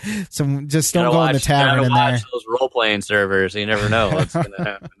 Goldshire, yeah. So just don't go in the tavern in there. Those role playing servers. You never know what's going to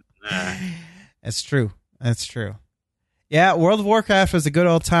happen. That's true. Yeah, World of Warcraft was a good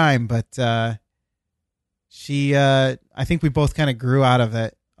old time, but I think we both kind of grew out of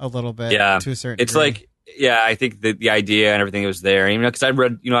it a little bit. Yeah, to a certain. It's degree. I think the idea and everything was there. Because I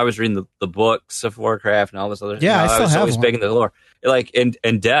read, I was reading the books of Warcraft and all this other. Yeah, I was always big into the lore.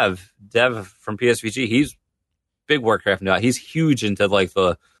 And Dev from PSVG, he's big Warcraft now. He's huge into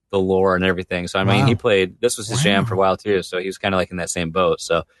the lore and everything. So I mean, he played. This was his jam for a while too. So he was kind of in that same boat.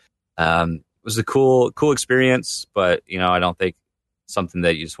 So it was a cool experience. But I don't think something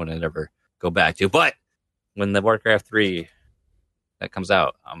that you just want to ever go back to. But when the Warcraft 3 that comes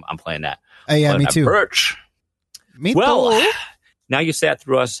out, I'm playing that. Yeah, me too. Perch. Well, now you sat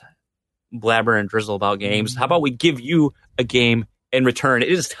through us blabber and drizzle about games. How about we give you a game in return? It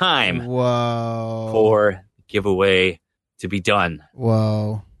is time for the giveaway to be done.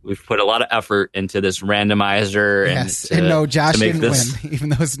 Whoa. We've put a lot of effort into this randomizer. Yes, and no, Josh didn't win, even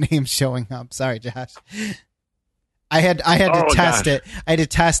though his name's showing up. Sorry, Josh. I had to test it. I had to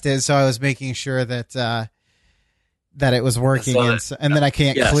test it, so I was making sure that it was working, and then I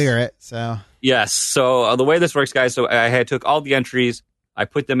can't clear it. So yes. So the way this works, guys. So I took all the entries, I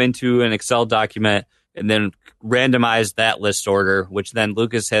put them into an Excel document, and then randomized that list order. Which then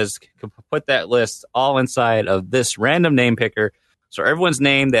Lucas has put that list all inside of this random name picker. So everyone's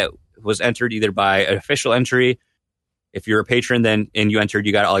name that was entered either by an official entry. If you're a patron, and you entered,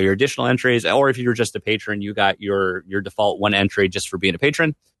 you got all your additional entries, or if you're just a patron, you got your default one entry just for being a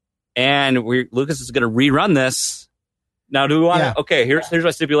patron. And Lucas is going to rerun this. Now, do we want to? Okay, here's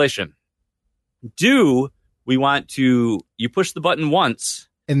my stipulation. Do we want to? You push the button once,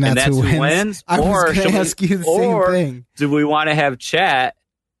 and that's who wins. I was going to ask you the same thing. Do we want to have chat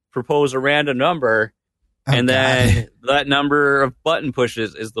propose a random number, and then that number of button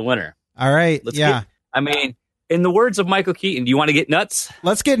pushes is the winner. All right. In the words of Michael Keaton, do you want to get nuts?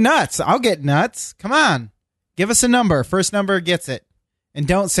 Let's get nuts. I'll get nuts. Come on. Give us a number. First number gets it. And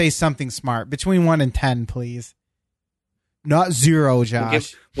don't say something smart. Between 1 and 10, please. Not 0,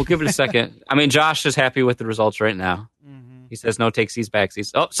 Josh. We'll give it a second. Josh is happy with the results right now. Mm-hmm. He says no takesies,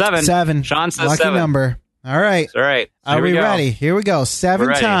 backsies. Oh, 7. 7. Sean says Lucky 7. number. All right. All right. So are we ready? Here we go.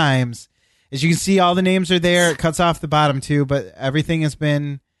 7 times. As you can see, all the names are there. It cuts off the bottom, too, but everything has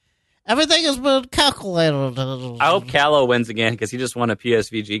been calculated. I hope Callow wins again because he just won a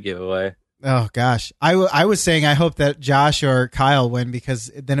PSVG giveaway. Oh, gosh. I was saying I hope that Josh or Kyle win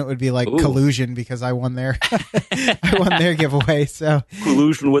because then it would be like collusion because I won their giveaway. So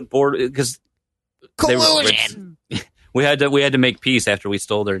collusion with board because collusion. We had to make peace after we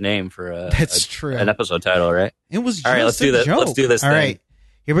stole their name for that's true. An episode title, right? It was all right. Let's do this. Joke. Let's do this. All thing. right,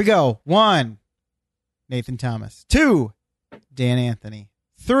 here we go. 1, Nathan Thomas. 2, Dan Anthony.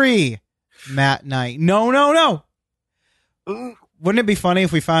 3, Matt Knight. No. Wouldn't it be funny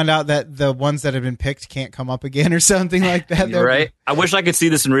if we found out that the ones that have been picked can't come up again or something like that? Right? I wish I could see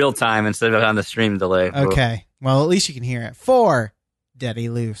this in real time instead of on the stream delay. Okay. Well, at least you can hear it. 4, Daddy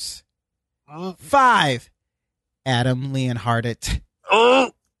Loose. 5, Adam Leonhardt.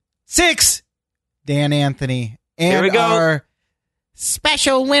 6, Dan Anthony. And here we go. Our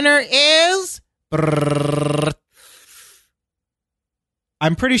special winner is...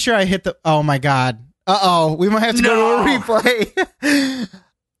 I'm pretty sure I hit the... Oh, my God. Uh-oh, we might have to go to a replay.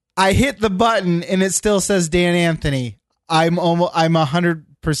 I hit the button and it still says Dan Anthony. I'm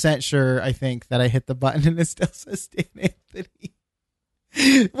 100% sure, I think, that I hit the button and it still says Dan Anthony.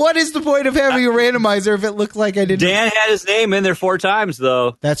 What is the point of having a randomizer if it looked like I didn't? Dan had his name in there 4 times,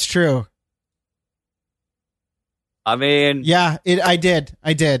 though. That's true. Yeah, I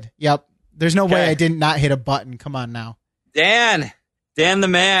did. Yep. There's no way I did not hit a button. Come on now. Dan the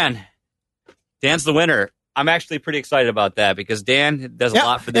man. Dan's the winner. I'm actually pretty excited about that because Dan does a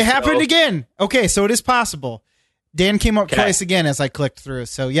lot for this show. It happened again. Okay, so it is possible. Dan came up twice again as I clicked through.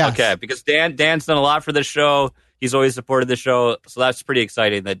 So, yeah. Okay, because Dan's done a lot for this show. He's always supported the show. So that's pretty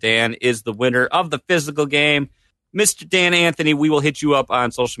exciting that Dan is the winner of the physical game. Mr. Dan Anthony, we will hit you up on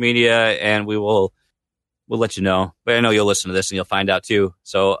social media and we'll let you know. But I know you'll listen to this and you'll find out too.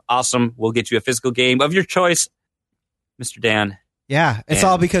 So awesome. We'll get you a physical game of your choice, Mr. Dan. Yeah, it's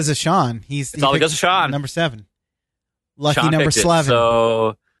all because of Sean. It's all because of Sean. Number 7. Lucky Sean number 11.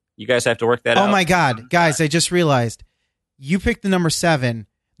 So you guys have to work that out. Oh my God. Guys, I just realized you picked the number 7.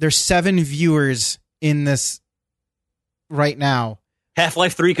 There's 7 viewers in this right now.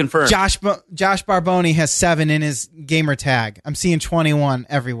 Half-Life 3 confirmed. Josh Barboni has 7 in his gamer tag. I'm seeing 21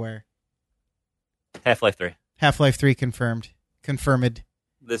 everywhere. Half-Life 3. Half-Life 3 confirmed. Confirmed.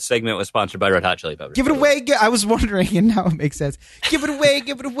 This segment was sponsored by Red Hot Chili Peppers. Give it away. I was wondering, and now it makes sense. Give it away.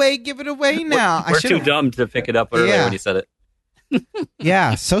 Give it away. Give it away now. We're too dumb to pick it up earlier when you said it.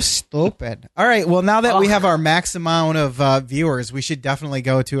 Yeah, so stupid. All right, well, now that we have our max amount of viewers, we should definitely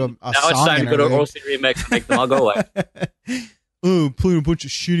go to a now song it's time interview. to go to OC Remix and make them all go away. Oh, playing a bunch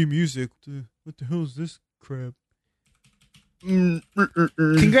of shitty music. What the hell is this crap?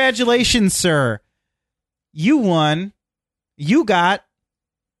 Congratulations, sir. You won. You got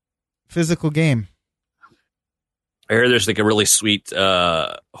physical game. I hear there's like a really sweet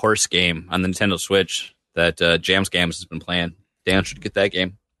horse game on the Nintendo Switch that Jams Games has been playing. Dan should get that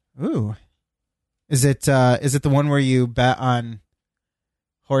game. Ooh. Is it the one where you bet on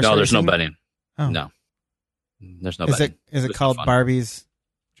horse No, there's racing? No betting. Oh. No. There's no betting. Is it called Barbie's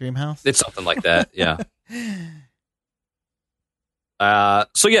Dreamhouse? It's something like that, yeah.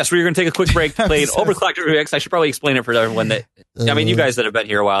 So yes, we're going to take a quick break to play an Overclocked Remix. I should probably explain it for everyone that, you guys that have been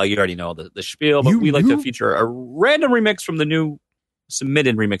here a while, you already know the spiel, but we like to feature a random remix from the new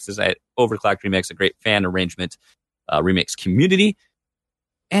submitted remixes at Overclocked Remix, a great fan arrangement remix community.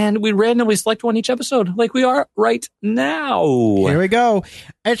 And we randomly select one each episode like we are right now. Here we go.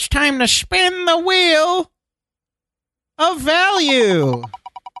 It's time to spin the wheel of value.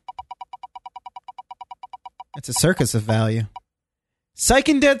 It's a circus of value.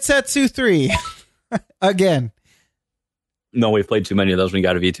 Seiken Densetsu 3. Again. No, we've played too many of those. We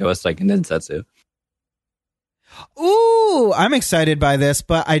got to veto a Seiken Densetsu. Ooh, I'm excited by this,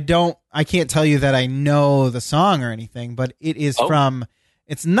 but I can't tell you that I know the song or anything, but it is from,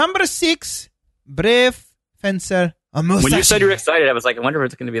 it's number 6, Brave Fencer Musashi. When you said you were excited, I was like, I wonder if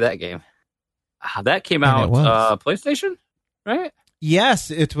it's going to be that game. That came out PlayStation, right?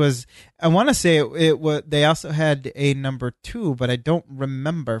 Yes, it was. I want to say it was. They also had a number 2, but I don't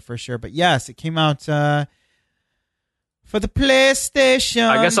remember for sure. But yes, it came out for the PlayStation.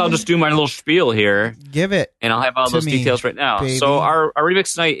 I guess I'll just do my little spiel here, give it. and I'll have all To those me, details right now. baby. So our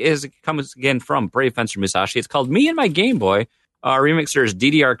remix tonight comes again from Brave Fencer Musashi. It's called Me and My Game Boy. Our remixer is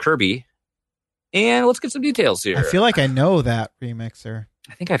DDR Kirby. And let's get some details here. I feel like I know that remixer.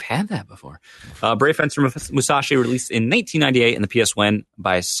 I think I've had that before. Brave Fencer Musashi released in 1998 in the PS1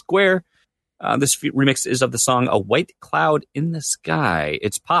 by Square. This remix is of the song A White Cloud in the Sky.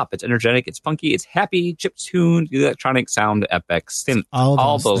 It's pop, it's energetic, it's funky, it's happy, chip-tuned, electronic sound, FX, synth,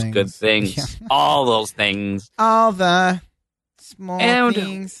 all those good things. Yeah. All those things. All the small And-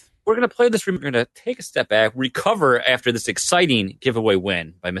 things. We're going to play this. We're going to take a step back, recover after this exciting giveaway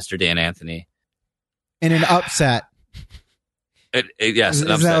win by Mr. Dan Anthony. In an upset. Yes, Is an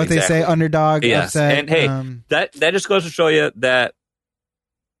that upset, what they exactly. say? Underdog, Yes. upset. And hey, that just goes to show you that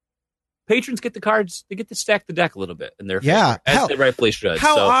patrons get the cards. They get to stack the deck a little bit in their favor, Yeah. as Hell, they rightfully should.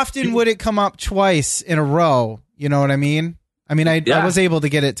 how So, often would it come up twice in a row? You know what I mean? I mean, I Yeah. was able to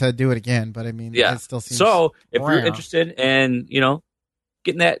get it to do it again, but I mean, Yeah. it still seems. So if you're rare. interested in,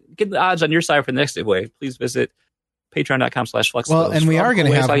 getting the odds on your side for the next giveaway, please visit patreon.com/flexibles. Well, and we for are going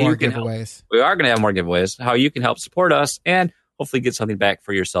to ways have how you more can help. giveaways. We are going to have more giveaways, how you can help support us and hopefully get something back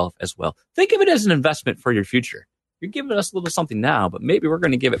for yourself as well. Think of it as an investment for your future. You're giving us a little something now, but maybe we're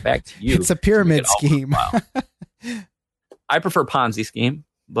going to give it back to you. It's a pyramid to make it scheme. all worthwhile. I prefer Ponzi scheme,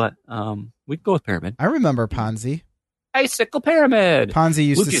 but we can go with pyramid. I remember Ponzi. Icicle pyramid. Ponzi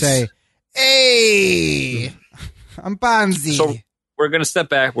used Lucas. to say, "Hey, I'm Ponzi." So we're going to step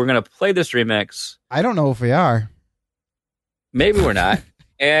back. We're going to play this remix. I don't know if we are. Maybe we're not.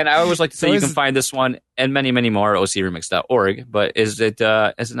 And I always like to say So you is- can find this one and many, many more at ocremix.org. But is it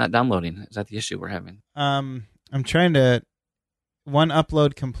not downloading? Is that the issue we're having? I'm trying to. One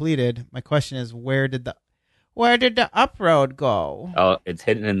upload completed. My question is, where did the upload go? Oh, it's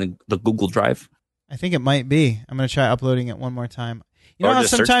hidden in the Google Drive. I think it might be. I'm going to try uploading it one more time. You know Or how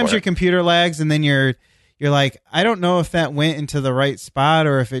just search sometimes for your it. computer lags and then you're like, I don't know if that went into the right spot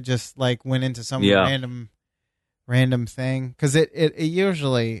or if it just like went into some Yeah. random thing, because it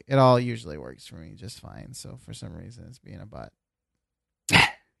all usually works for me just fine. So for some reason it's being a butt.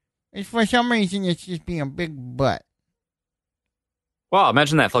 For some reason, it's just being a big butt. Wow,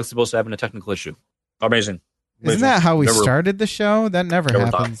 imagine that. Flexibles having a technical issue. Amazing. Isn't that how we Never- started the show? That never Never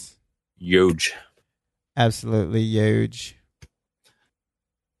thought. happens. Huge. Absolutely huge.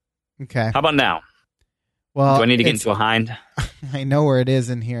 Okay. How about now? Well, Do I need to get it's- into a hind? I know where it is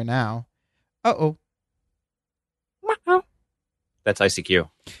in here now. Uh-oh. That's ICQ.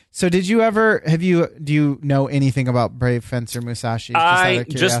 So do you know anything about Brave Fencer Musashi?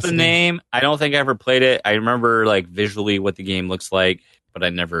 Just the name. I don't think I ever played it. I remember like visually what the game looks like, but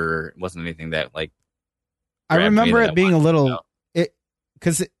it wasn't anything that like. I grabbed me remember that it being a wanted to little, know.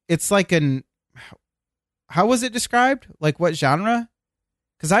 because it's like how was it described? Like what genre?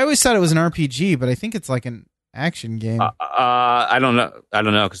 Because I always thought it was an RPG, but I think it's like an action game. I don't know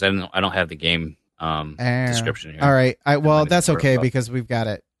because I don't have the game description here. All right. Well, I that's didn't okay worry about it. because we've got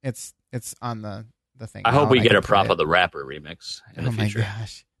it. It's on the thing. I now hope we and get can a prop play of the rapper remix in it. the Oh my future.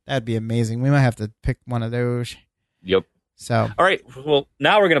 gosh, that'd be amazing. We might have to pick one of those. Yep. So All right. Well,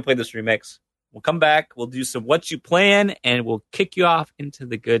 now we're gonna play this remix. We'll come back. We'll do some what you plan, and we'll kick you off into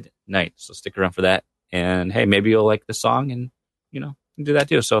the good night. So stick around for that. And hey, maybe you'll like the song, and do that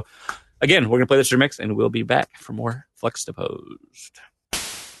too. So again, we're gonna play this remix, and we'll be back for more Flexposed.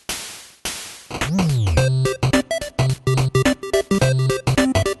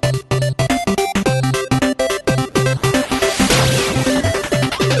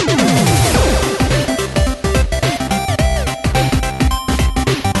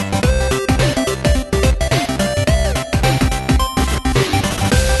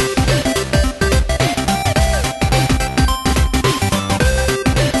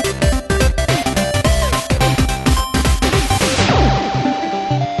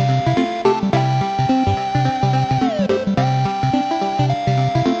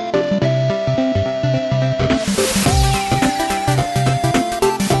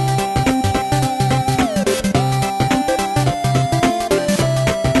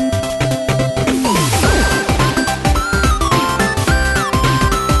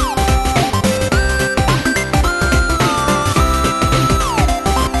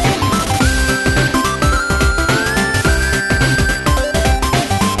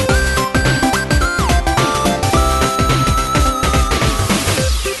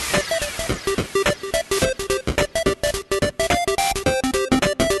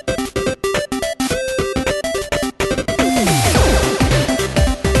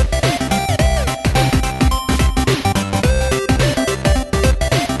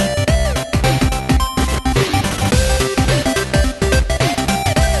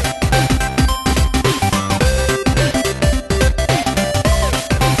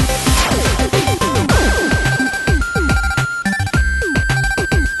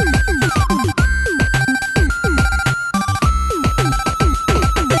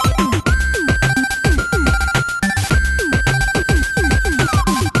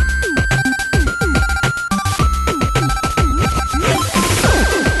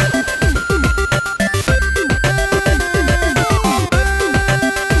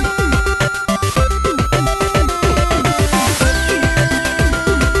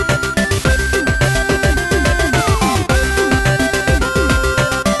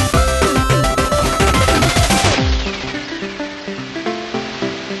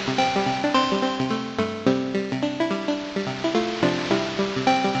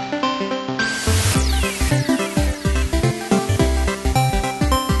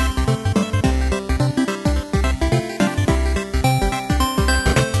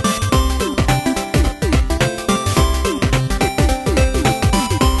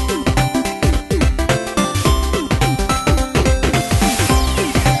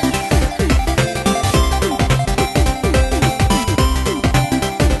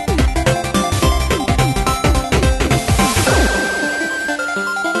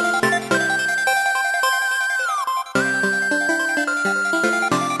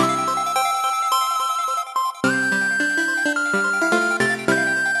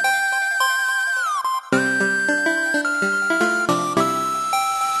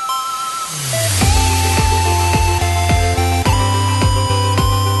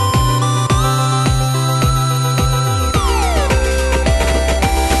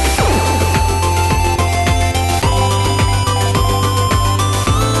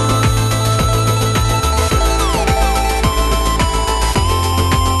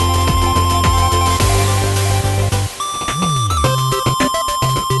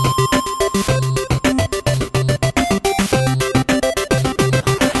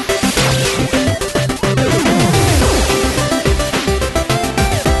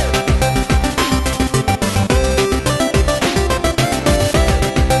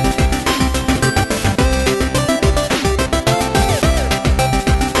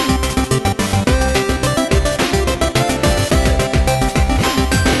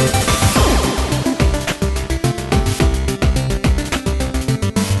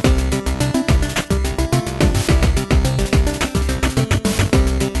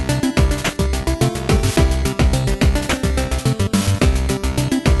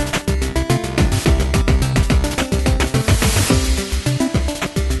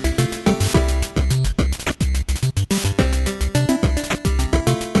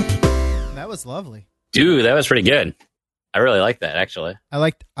 was lovely. Dude, that was pretty good. I really like that, actually. I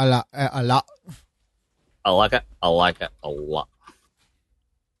liked a lot. A lot. I like it. I like it a lot.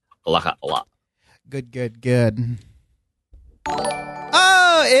 I like it a lot. Good, good, good.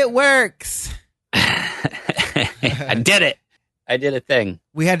 Oh, it works. I did it. I did a thing.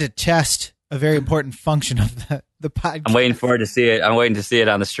 We had to test a very important function of the podcast. I'm waiting for it to see it. I'm waiting to see it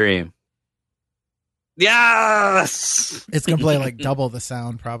on the stream. Yes! It's going to play like double the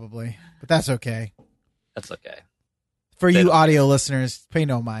sound probably, but that's okay. That's okay. For you audio listeners, pay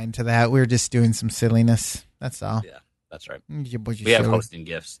no mind to that. We're just doing some silliness. That's all. Yeah, that's right. We We have hosting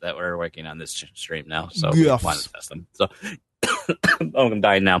gifts that we're working on this stream now, so we Gifts. want to test them. So, oh, I'm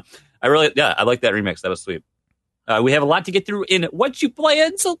dying now. I like that remix. That was sweet. We have a lot to get through in What You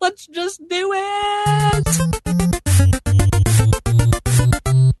Playing, so let's just do it.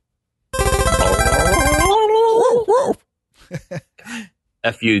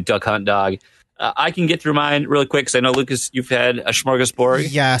 F you, Duck Hunt Dog. I can get through mine really quick because I know, Lucas, you've had a smorgasbord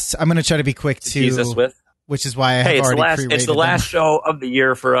Yes, I'm going to try to be quick to tease us too, with. which is why I have Hey, already it's the last show of the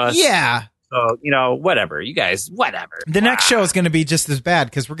year for us. Yeah. So, whatever. You guys, whatever. The next show is going to be just as bad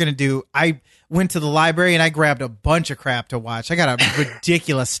because we're going to do. I went to the library and I grabbed a bunch of crap to watch. I got a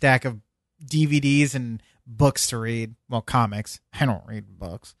ridiculous stack of DVDs and books to read. Well, comics. I don't read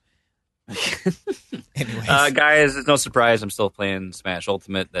books. Anyways, guys, it's no surprise I'm still playing Smash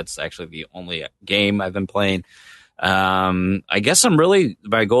Ultimate. That's actually the only game I've been playing. I guess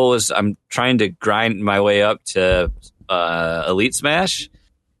my goal is I'm trying to grind my way up to Elite Smash.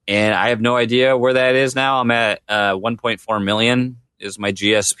 And I have no idea where that is now. I'm at 1.4 million is my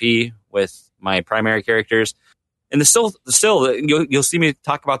GSP with my primary characters. And still, you'll see me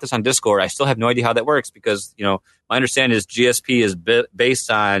talk about this on Discord. I still have no idea how that works because, my understanding is GSP is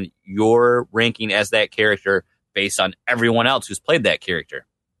based on your ranking as that character based on everyone else who's played that character.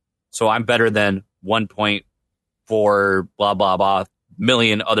 So I'm better than 1.4 blah, blah, blah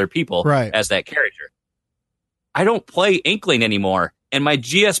million other people as that character. I don't play Inkling anymore. And my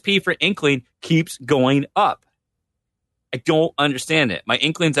GSP for Inkling keeps going up. I don't understand it. My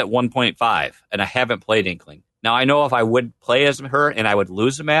Inkling's at 1.5, and I haven't played Inkling. Now, I know if I would play as her and I would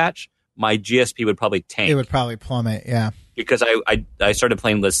lose a match, my GSP would probably tank. it would probably plummet, yeah. Because I started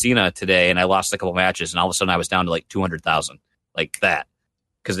playing Lucina today, and I lost a couple matches, and all of a sudden I was down to like 200,000. Like that.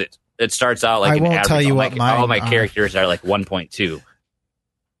 Because it starts out like I an won't average. tell you what all my mine characters are like 1.2.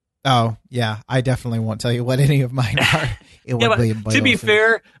 Oh, yeah. I definitely won't tell you what any of mine are. It would be to be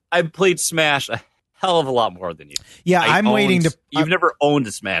fair, I've played Smash a hell of a lot more than you. Yeah, I'm waiting to. You've never owned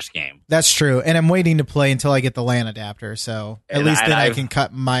a Smash game. That's true, and I'm waiting to play until I get the LAN adapter. So at least then I can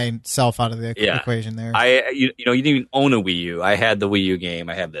cut myself out of the equation there. You didn't even own a Wii U. I had the Wii U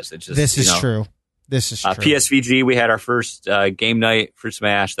game. I have this. It's just this is true. This is true. PSVG. We had our first game night for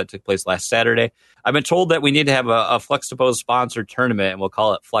Smash that took place last Saturday. I've been told that we need to have a Flex2Pose sponsored tournament, and we'll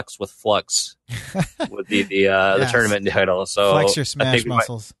call it Flex with Flux, would be the tournament title. So flex your Smash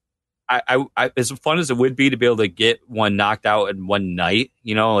muscles. I as fun as it would be to be able to get one knocked out in one night,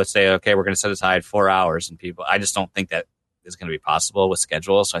 let's say, okay, we're going to set aside 4 hours and people. I just don't think that is going to be possible with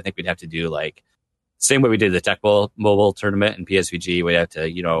schedule. So I think we'd have to do like same way we did the Tech Bowl mobile tournament and PSVG. We'd have to,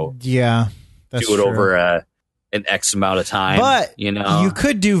 that's do it true. over an X amount of time. But you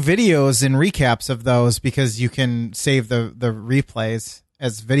could do videos and recaps of those because you can save the replays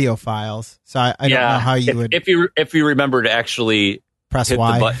as video files. So I don't know how you would if you remember to actually press hit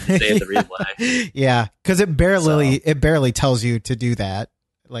Y the button to save the replay. Yeah, because it barely tells you to do that.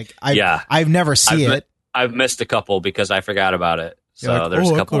 Like I've never seen it. I've missed a couple because I forgot about it. So like, there's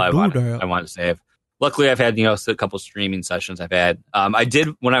a I couple I could do want to save. Luckily, I've had a couple streaming sessions. I've had. I did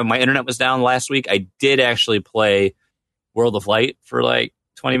when my internet was down last week. I did actually play World of Light for like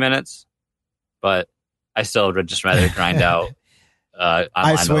 20 minutes, but I still would just rather grind out.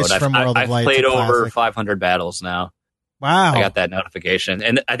 I switched from World of Light. I've played to over Classic. 500 battles now. Wow! I got that notification,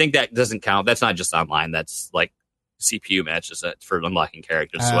 and I think that doesn't count. That's not just online. That's like CPU matches for unlocking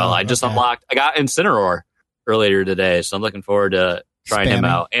characters as well. I just unlocked. I got Incineroar earlier today, so I'm looking forward to trying him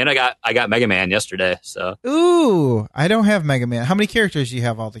out. And I got Mega Man yesterday. So ooh, I don't have Mega Man. How many characters do you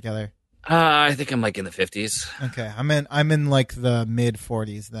have altogether? I think I'm like in the 50s. Okay, I'm in like the mid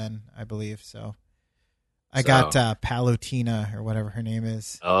 40s then, I believe. So I got Palutena or whatever her name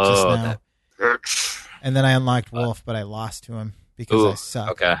is just now. That hurts. And then I unlocked Wolf, but I lost to him because I suck.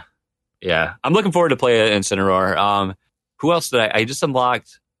 Okay. Yeah. I'm looking forward to play Incineroar. Who else did I just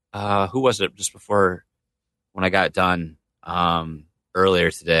unlocked? Who was it just before when I got done earlier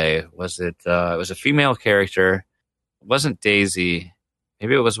today? Was it was a female character. It wasn't Daisy.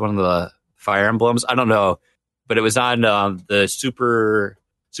 Maybe it was one of the Fire Emblems. I don't know. But it was on the Super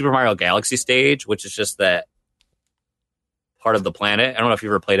Super Mario Galaxy stage, which is just that part of the planet. I don't know if you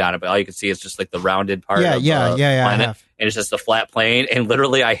ever played on it, but all you can see is just like the rounded part of the I planet. have. And it's just a flat plane. And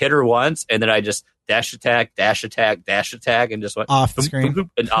literally I hit her once and then I just dash attack, and just went Off the boop, screen. boop, boop,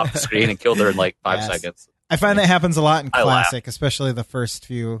 and off the screen and killed her in like 5 Yes. seconds. I find that happens a lot in I laugh. Classic, especially the first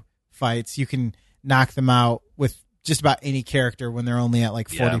few fights. You can knock them out with just about any character when they're only at like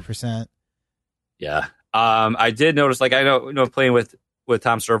 40%. Yeah. I did notice, like, I know playing with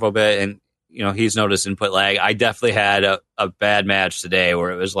Tom Servo a bit, and he's noticed input lag. I definitely had a bad match today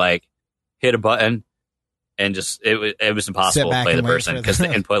where it was like hit a button and just it was impossible to play the person because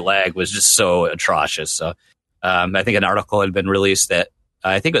the input lag was just so atrocious. So I think an article had been released that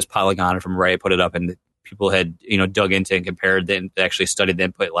I think it was Polygon from Reddit put it up, and people had dug into and compared and actually studied the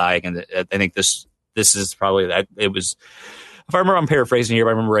input lag, and I think this is probably that. It was, if I remember, I'm paraphrasing here, but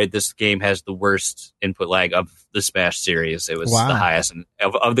I remember right, this game has the worst input lag of the Smash series. It was the highest, and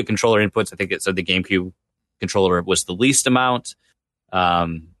of the controller inputs, I think it said the GameCube controller was the least amount.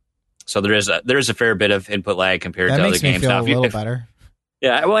 So there is a fair bit of input lag compared to other games. That makes me feel a little better.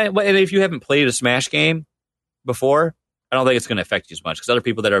 Yeah, well, and if you haven't played a Smash game before, I don't think it's going to affect you as much, because other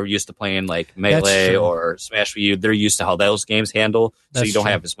people that are used to playing like Melee or Smash Wii U, they're used to how those games handle, so you don't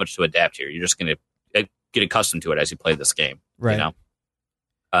have as much to adapt here. You're just going to get accustomed to it as you play this game, right?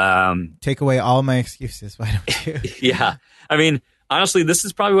 Take away all my excuses. Why don't you? Yeah, I mean, honestly, this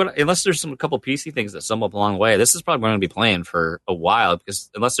is probably what, unless there's a couple PC things that sum up along the way, this is probably going to be playing for a while, because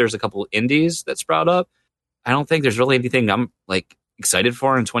unless there's a couple indies that sprout up, I don't think there's really anything I'm like excited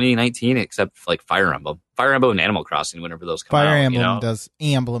for in 2019 except like Fire Emblem and Animal Crossing whenever those come out. Fire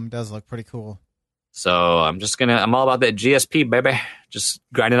Emblem does look pretty cool. So I'm all about that GSP, baby. Just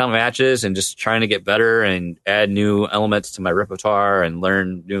grinding out matches and just trying to get better and add new elements to my repertoire and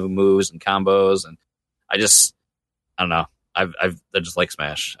learn new moves and combos. And I don't know. I just like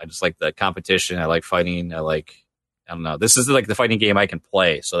Smash. I just like the competition. I like fighting. I don't know. This is like the fighting game I can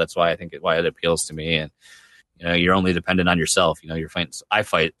play. So that's why I think why it appeals to me. And, you're only dependent on yourself. I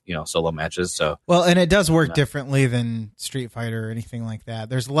fight, solo matches. So, well, and it does work differently than Street Fighter or anything like that.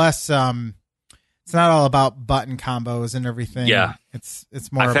 There's less, it's not all about button combos and everything. Yeah. It's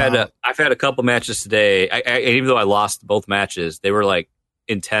more I've had a couple matches today. Even though I lost both matches, they were like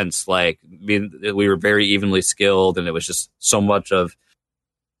intense. Like we were very evenly skilled, and it was just so much of,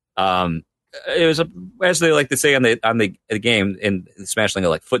 it was as they like to say on the game in Smash Link,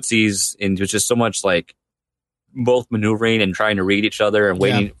 like footsies, and it was just so much like both maneuvering and trying to read each other and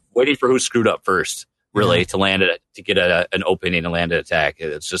waiting for who screwed up first, really, to land it, to get an opening and land an attack.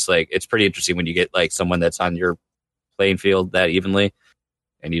 It's just like, it's pretty interesting when you get like someone that's on your playing field that evenly,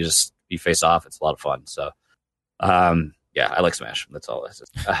 and you face off. It's a lot of fun. So, I like Smash. That's all this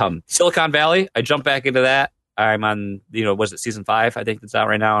is. Silicon Valley, I jumped back into that. I'm on, was it season 5? I think that's out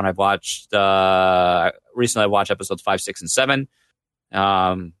right now. And I've watched, recently I watched episodes 5, 6, and 7.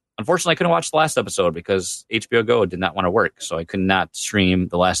 Unfortunately, I couldn't watch the last episode because HBO Go did not want to work. So I could not stream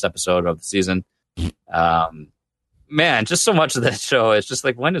the last episode of the season. Man, just so much of that show. It's just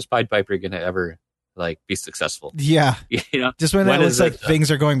like, when is Pied Piper going to ever like be successful? Yeah. Just when it looks like things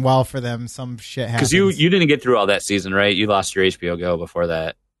are going well for them, some shit happens. Because you didn't get through all that season, right? You lost your HBO Go before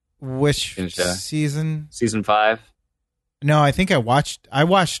that. Which season? Season 5. No, I think I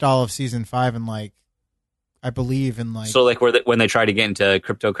watched all of season 5 and I believe in so like when they try to get into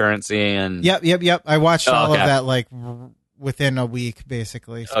cryptocurrency and Yep. I watched all of that within a week,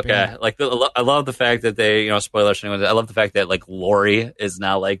 basically. Okay, I love the fact that they, spoilers. I love the fact that like Lori is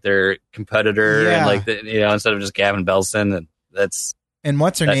now like their competitor, and instead of just Gavin Belson, and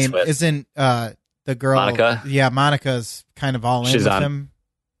what's her name? Twist. Isn't the girl Monica? Yeah, Monica's kind of all in with him.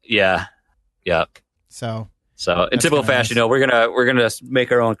 Yeah. So in typical fashion, nice. we're gonna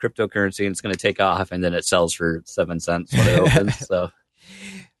make our own cryptocurrency, and it's gonna take off, and then it sells for 7 cents when it opens. So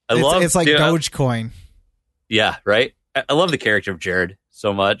it's like Dogecoin. Yeah, right. I love the character of Jared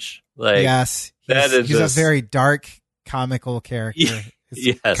so much. Like, yes, he's a very dark, comical character.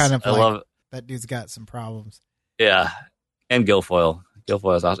 Yes, kind of I love that dude's got some problems. Yeah, and Guilfoyle.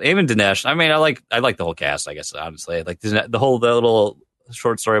 Guilfoyle is awesome. Even Dinesh. I mean, I like the whole cast. I guess honestly, like the little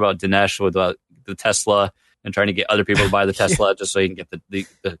short story about Dinesh with the Tesla and trying to get other people to buy the Tesla just so you can get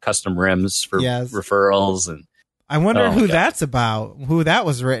the custom rims for referrals. And I wonder who that's about. Who that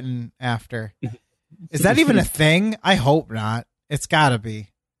was written after. Is that even a thing? I hope not. It's got to be.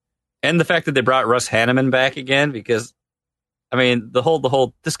 And the fact that they brought Russ Hanneman back again, because, I mean, the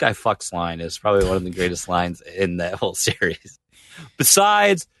whole "this guy fucks" line is probably one of the greatest lines in that whole series.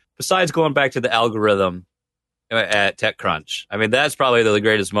 Besides going back to the algorithm at TechCrunch, I mean, that's probably the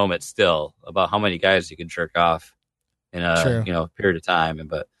greatest moment still about how many guys you can jerk off. in a True. period of time.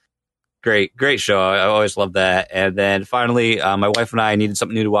 But great show. I always loved that. And then finally, my wife and I needed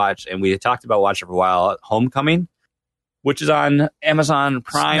something new to watch, and we had talked about watching for a while. Homecoming, which is on Amazon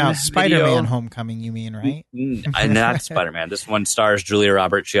Prime. Now, Spider-Man Video. Homecoming, you mean, right? Not Spider-Man. This one stars Julia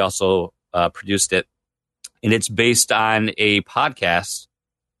Roberts. She also produced it, and it's based on a podcast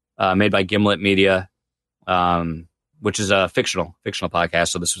made by Gimlet Media, which is a fictional podcast.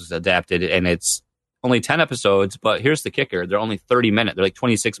 So this was adapted, and it's only 10 episodes. But here's the kicker: they're only 30-minute. They're like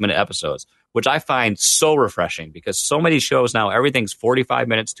 26-minute episodes, which I find so refreshing because so many shows now everything's 45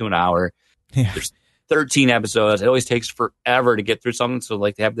 minutes to an hour. Yeah. There's 13 episodes. It always takes forever to get through something. So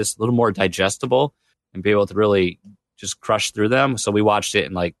like they have this a little more digestible and be able to really just crush through them. So we watched it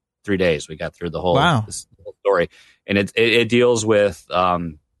in like 3 days. We got through the whole, this whole story, and it deals with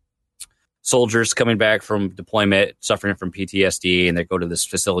soldiers coming back from deployment, suffering from PTSD, and they go to this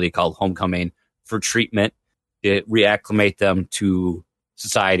facility called Homecoming for treatment to reacclimate them to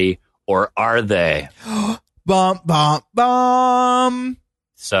society, or are they? Bum, bum, bum.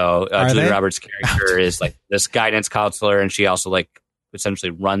 So Are Julia they? Roberts' character is like this guidance counselor, and she also like essentially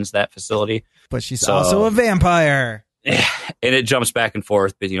runs that facility. But she's So- also a vampire. And it jumps back and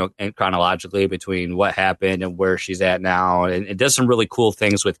forth, but and chronologically between what happened and where she's at now, and it does some really cool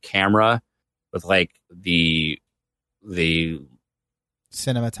things with camera, with like the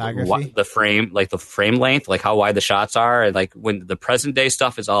Cinematography. the frame, like the frame length, like how wide the shots are, and like when the present day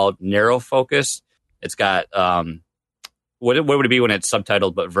stuff is all narrow focus, it's got what would it be when it's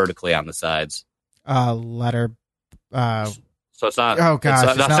subtitled but vertically on the sides? Letter. So it's not. Oh, gosh, it's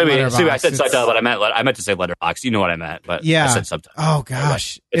it's not I letterbox, said it's- subtitle, but I meant to say letterbox. You know what I meant, but Yeah. I said subtitle. Oh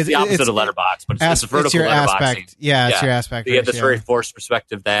gosh, It's the opposite of letterbox, but it's a vertical your letterboxing. aspect. Yeah, it's Yeah. your aspect. You get this ratio. very forced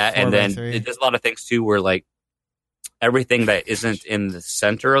perspective that, and then 4:3. it does a lot of things too, where like everything that isn't in the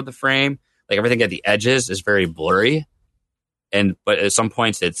center of the frame, like everything at the edges, is very blurry, but at some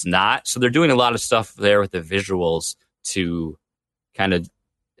points it's not. So they're doing a lot of stuff there with the visuals to kind of,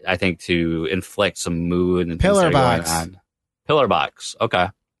 I think, to inflict some mood and things that Pillar are going box. on. Pillar box. Okay.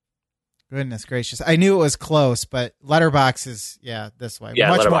 Goodness gracious! I knew it was close, but letterbox is this way. Yeah,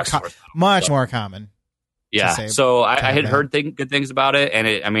 much more letterbox. is worth- much more common. Yeah. say So I kinda had bad. heard good things about it, and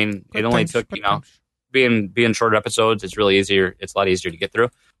it only took being shorter episodes. It's really easier. It's a lot easier to get through,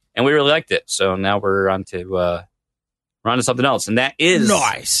 and we really liked it. So now we're on to something else, and that is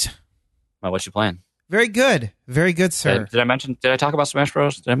nice. Well, what you playing? Very good, sir. Did I talk about Smash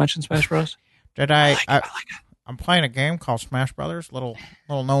Bros? Did I mention Smash Bros? Did I? I like it. I'm playing a game called Smash Brothers. Little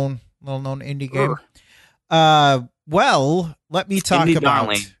known indie game. Sure. Well, let me talk Indie about.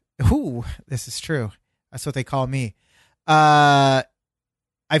 darling. Ooh, this is true. That's what they call me. I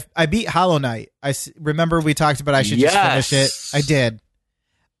beat Hollow Knight. Remember we talked about I should just finish it. I did.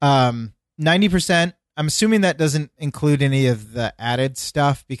 90%. I'm assuming that doesn't include any of the added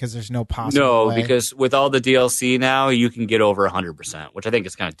stuff because there's no possible way. Because with all the DLC now, you can get over 100%, which I think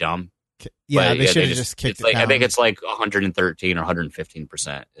is kind of dumb. Yeah, But, they should have just just kicked it's it like down. I think it's like 113 or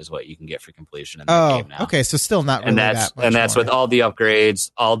 115% is what you can get for completion in the Oh, game now. okay. So still not really And that's that much with more. all the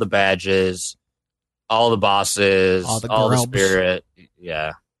upgrades, all the badges, all the bosses, All the all the grubs. spirit.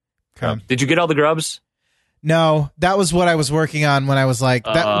 Yeah. Okay. Did you get all the grubs? No, that was what I was working on when I was like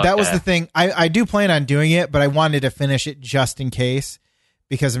that. That was Okay. the thing. I do plan on doing it, but I wanted to finish it just in case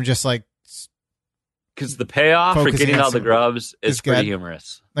because I'm just like, Because the payoff for Focusing getting on all the some- grubs is is pretty good.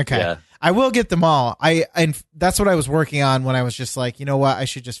 humorous. okay, Yeah. I will get them all. And that's what I was working on when I was just like, you know what, I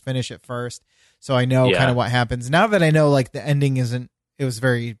should just finish it first, so I know Yeah. kind of what happens. Now that I know, like the ending it was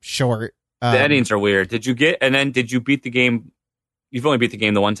very short. The endings are weird. Did you beat the game? You've only beat the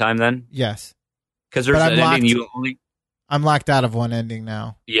game the one time then? Yes, Because there's But an I'm ending locked- you only. I'm locked out of one ending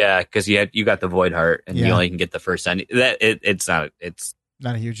now. Yeah, because you got the Void Heart, and you Yeah. only can get the first ending. It's not. It's.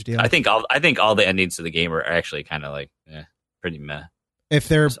 Not a huge deal. I think all the endings to the game are actually kind of like pretty meh. if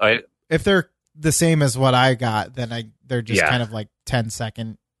they're So if they're the same as what I got, then they're just Yeah. kind of like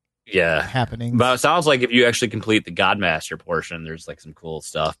 10-second yeah. happenings. But it sounds like if you actually complete the Godmaster portion, there's like some cool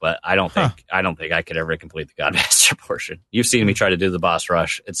stuff. But I don't think I could ever complete the Godmaster portion. You've seen me try to do the boss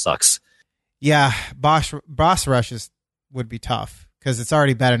rush. It sucks. Yeah, boss rushes would be tough because it's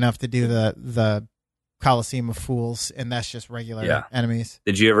already bad enough to do the Coliseum of Fools, and that's just regular enemies.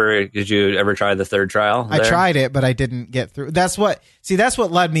 Did you ever try the third trial? I there? tried it, but I didn't get through. That's what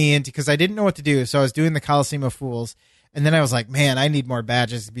led me into, because I didn't know what to do. So I was doing the Coliseum of Fools, and then I was like, man, I need more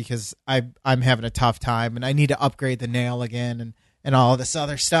badges because I'm having a tough time, and I need to upgrade the nail again and all this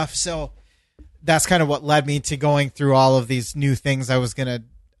other stuff. So that's kind of what led me to going through all of these new things I was gonna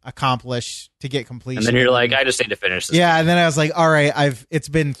accomplish to get completion. And then you're like, I just need to finish this. Yeah, and then I was like, all right, it's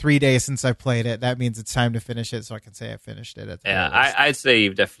been 3 days since I played it. That means it's time to finish it, so I can say I finished it. At the very least. I'd say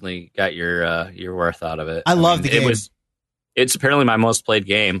you've definitely got your worth out of it. I love the game. It's apparently my most played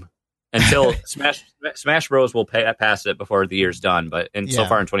game until Smash Bros. Will pass it before the year's done. But so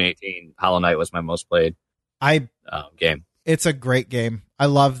far in 2018, Hollow Knight was my most played game. It's a great game. I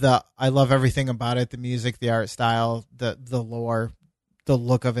love everything about it: the music, the art style, the lore, the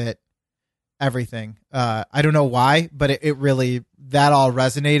look of it, everything. I don't know why, but it really, that all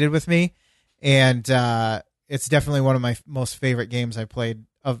resonated with me, and it's definitely one of my most favorite games I played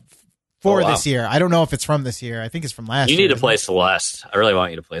this year. I don't know if it's from this year. I think it's from last year. You need to play Celeste. I really want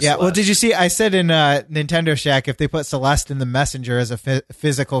you to play Celeste. Yeah, well, did you see, I said in Nintendo Shack, if they put Celeste in the Messenger as a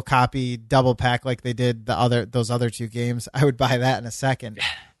physical copy double pack like they did those other 2 games, I would buy that in a second.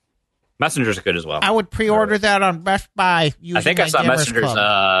 Messenger's good as well. I would pre-order that on Best Buy. I think I saw Messenger's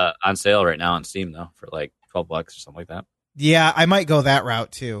on sale right now on Steam, though, for like $12 or something like that. Yeah, I might go that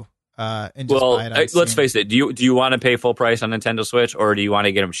route, too. And just buy it on Steam. Let's face it. Do you want to pay full price on Nintendo Switch, or do you want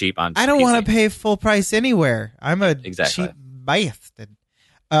to get them cheap on I don't PC? want to pay full price anywhere. I'm a cheap bastard.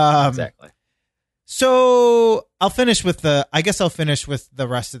 Exactly. So I'll finish with the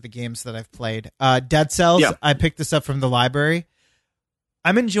rest of the games that I've played. Dead Cells. Yeah. I picked this up from the library.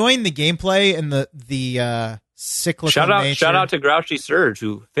 I'm enjoying the gameplay and the cyclical nature. Shout out to Grouchy Surge,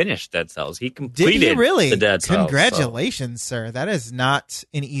 who finished Dead Cells. He completed Did he really? the Dead Cells. Congratulations, sir. That is not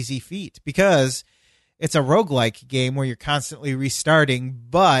an easy feat because it's a roguelike game where you're constantly restarting,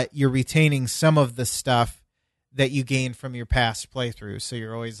 but you're retaining some of the stuff that you gained from your past playthroughs. So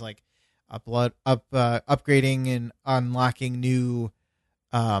you're always like upgrading and unlocking new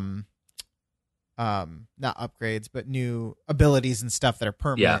not upgrades, but new abilities and stuff that are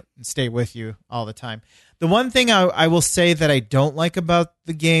permanent and stay with you all the time. The one thing I will say that I don't like about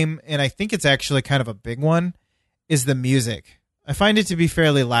the game, and I think it's actually kind of a big one, is the music. I find it to be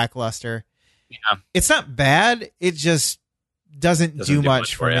fairly lackluster. Yeah. It's not bad. It just doesn't do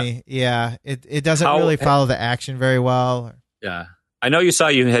much for me. Yeah. It doesn't really follow the action very well. Yeah. I know you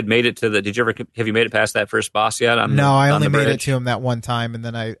had made it to have you made it past that first boss yet? No, I only made it to him that one time, and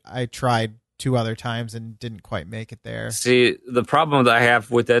then I tried 2 other times and didn't quite make it there. See, the problem that I have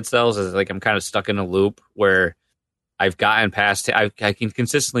with Dead Cells is like I'm kind of stuck in a loop where I've gotten past I can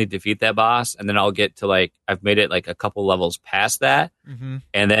consistently defeat that boss, and then I'll get to like I've made it like a couple levels past that,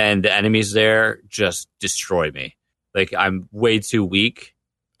 and then the enemies there just destroy me. Like I'm way too weak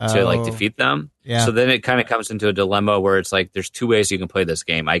to like defeat them. Yeah. So then it kind of comes into a dilemma where it's like there's 2 ways you can play this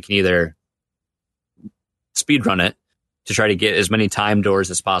game. I can either speedrun it to try to get as many time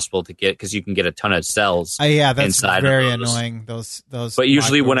doors as possible to get, because you can get a ton of cells. That's inside very of those. annoying. Those. But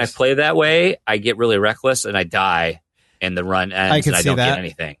usually when I play that way, I get really reckless and I die, and the run ends and I don't get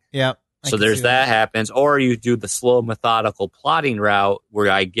anything. Yep. So there's that happens, or you do the slow, methodical plotting route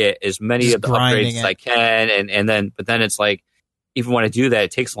where I get as many of the upgrades as I can, but then it's like, even when I do that,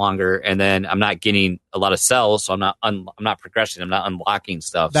 it takes longer, and then I'm not getting a lot of cells, so I'm not progressing, I'm not unlocking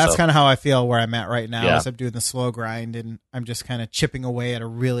stuff. That's kind of how I feel where I'm at right now. As I'm doing the slow grind, and I'm just kind of chipping away at a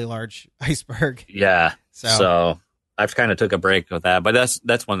really large iceberg. Yeah. So I've kind of took a break with that, but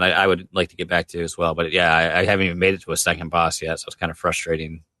that's one that I would like to get back to as well. But yeah, I haven't even made it to a second boss yet, so it's kind of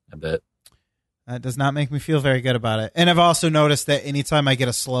frustrating a bit. That does not make me feel very good about it. And I've also noticed that anytime I get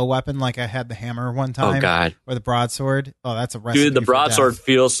a slow weapon, like I had the hammer one time, or the broadsword, that's a recipe. Dude, the broadsword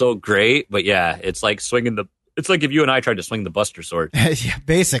feels so great, but yeah, it's like it's like if you and I tried to swing the Buster Sword. Yeah,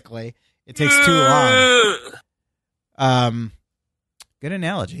 basically, it takes too long. Good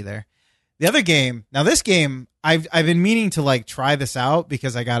analogy there. The other game, now this game, I've been meaning to like try this out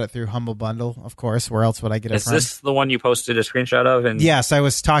because I got it through Humble Bundle, of course. Where else would I get it from? Is this the one you posted a screenshot of? And yes, I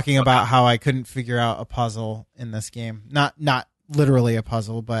was talking about how I couldn't figure out a puzzle in this game. Not literally a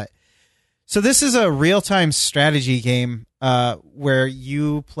puzzle, but so this is a real-time strategy game where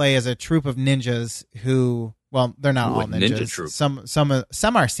you play as a troop of ninjas who, well, they're not all ninjas. Ninja troop. Some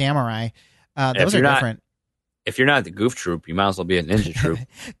are samurai. Those are different. If you're not the Goof Troop, you might as well be a Ninja Troop.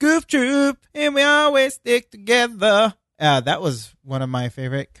 Goof Troop, and we always stick together. That was one of my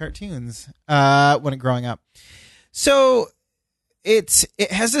favorite cartoons when growing up. So it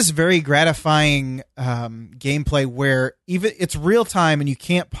has this very gratifying gameplay where even it's real time and you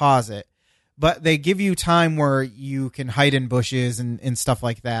can't pause it, but they give you time where you can hide in bushes and stuff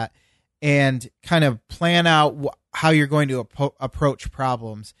like that, and kind of plan out how you're going to approach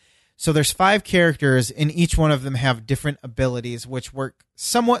problems. So there's 5 characters, and each one of them have different abilities, which work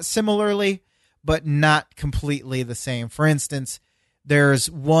somewhat similarly, but not completely the same. For instance, there's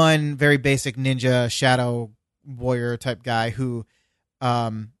one very basic ninja shadow warrior type guy who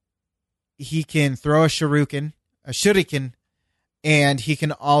he can throw a shuriken, and he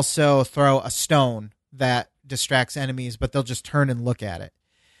can also throw a stone that distracts enemies, but they'll just turn and look at it.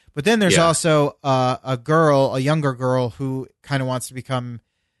 But then there's also a younger girl who kind of wants to become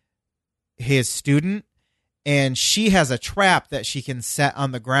his student, and she has a trap that she can set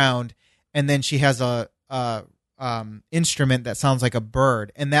on the ground, and then she has a instrument that sounds like a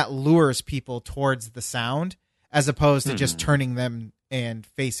bird, and that lures people towards the sound as opposed to just turning them and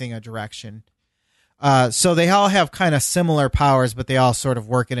facing a direction. So they all have kind of similar powers, but they all sort of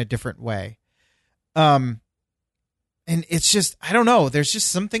work in a different way. And it's just, I don't know, there's just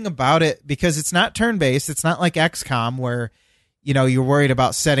something about it because it's not turn-based. It's not like XCOM where, you're worried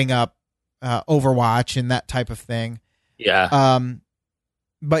about setting up Overwatch and that type of thing. Yeah.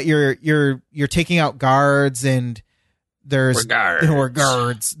 But you're taking out guards, and there's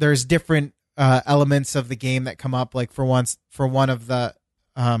guards. There's different elements of the game that come up. Like for one of the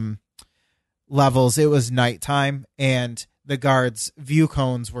levels, it was nighttime, and the guards' view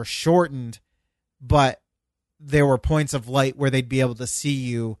cones were shortened, but there were points of light where they'd be able to see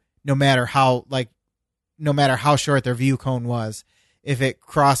you no matter how short their view cone was. If it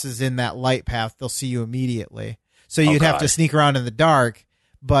crosses in that light path, they'll see you immediately. So you'd have to sneak around in the dark,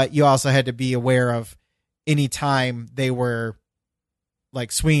 but you also had to be aware of any time they were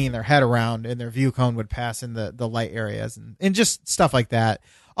like swinging their head around and their view cone would pass in the light areas and just stuff like that.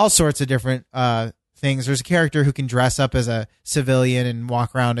 All sorts of different things. There's a character who can dress up as a civilian and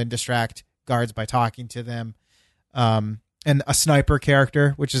walk around and distract guards by talking to them. And a sniper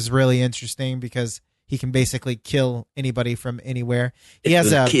character, which is really interesting because he can basically kill anybody from anywhere. He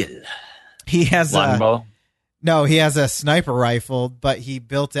has a sniper rifle, but he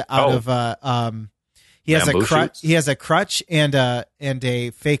built it out of he has a crutch and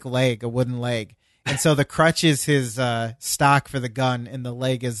a fake leg, a wooden leg. And so the crutch is his stock for the gun, and the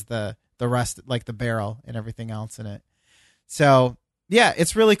leg is the rest, like the barrel and everything else in it. So yeah,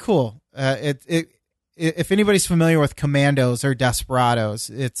 it's really cool. If anybody's familiar with Commandos or Desperados,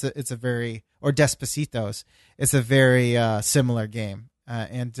 it's a very, or Despocitos, it's a very similar game.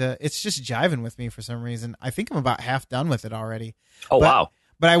 And it's just jiving with me for some reason. I think I'm about half done with it already. Wow.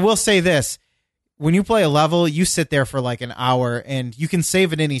 But I will say this. When you play a level, you sit there for like an hour, and you can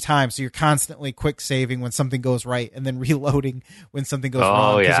save at any time. So you're constantly quick saving when something goes right, and then reloading when something goes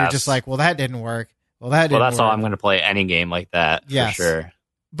wrong. Because you're just like, well, that didn't work. Well, that's how I'm going to play any game like that. Yes. For sure.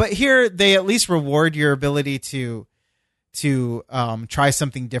 But here, they at least reward your ability to try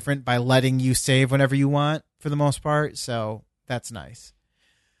something different by letting you save whenever you want, for the most part. So that's nice.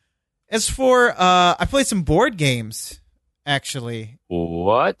 As for, I played some board games, actually.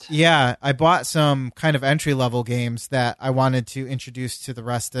 What? Yeah, I bought some kind of entry-level games that I wanted to introduce to the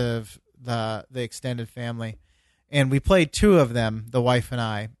rest of the extended family. And we played two of them, the wife and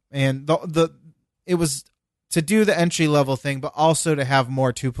I. And it was to do the entry-level thing, but also to have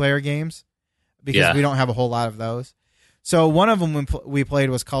more two-player games, because we don't have a whole lot of those. So one of them we played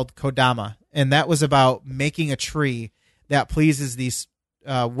was called Kodama, and that was about making a tree that pleases these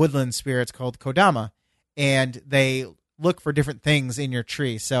woodland spirits called Kodama, and they look for different things in your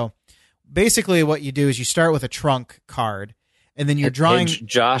tree. So basically what you do is you start with a trunk card, and then you're drawing... Hey,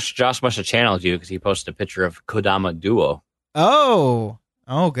 Josh must have channeled you because he posted a picture of Kodama Duo. Oh,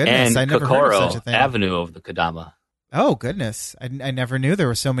 goodness. And I never heard of such a thing. Avenue of the Kodama. Oh, goodness. I never knew there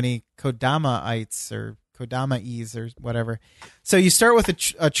were so many Kodama-ites or Kodama-E's or whatever. So you start with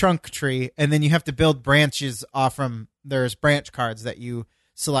a trunk tree, and then you have to build branches off from... There's branch cards that you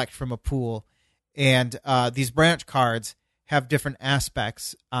select from a pool. And these branch cards have different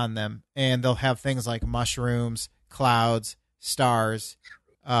aspects on them. And they'll have things like mushrooms, clouds, stars,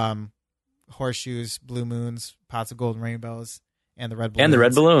 horseshoes, blue moons, pots of golden rainbows, and the red balloon. And the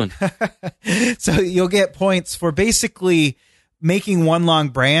red balloon. So you'll get points for basically making one long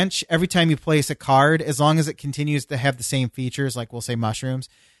branch every time you place a card, as long as it continues to have the same features, like we'll say mushrooms.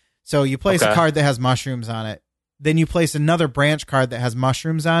 So you place a card that has mushrooms on it. Then you place another branch card that has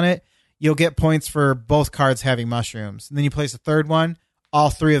mushrooms on it. You'll get points for both cards having mushrooms. And then you place a third one.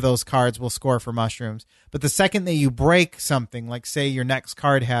 All three of those cards will score for mushrooms. But the second that you break something, like say your next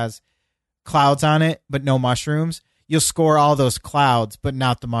card has clouds on it, but no mushrooms, you'll score all those clouds, but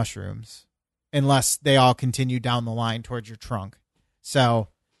not the mushrooms, unless they all continue down the line towards your trunk. So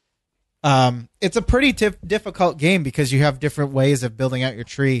it's a pretty difficult game because you have different ways of building out your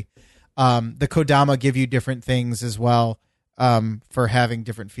tree. The Kodama give you different things as well, for having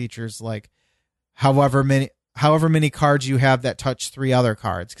different features, like however many cards you have that touch three other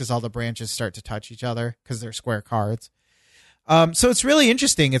cards, because all the branches start to touch each other because they're square cards. So it's really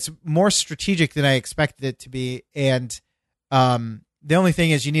interesting. It's more strategic than I expected it to be, and The only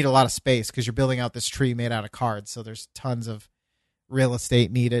thing is you need a lot of space because you're building out this tree made out of cards. So there's tons of real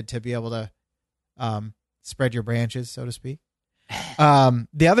estate needed to be able to spread your branches, so to speak.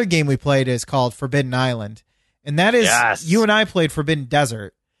 The other game we played is called Forbidden Island. And that is, you and I played Forbidden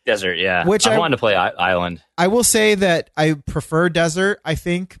Desert. Desert, yeah. Which I wanted to play Island. I will say that I prefer Desert, I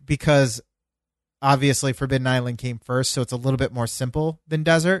think, because obviously Forbidden Island came first, so it's a little bit more simple than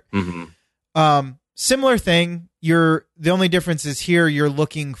Desert. Mm-hmm. Similar thing. The only difference is here you're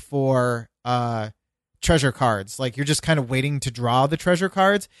looking for treasure cards. Like you're just kind of waiting to draw the treasure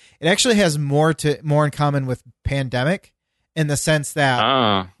cards. It actually has more in common with Pandemic in the sense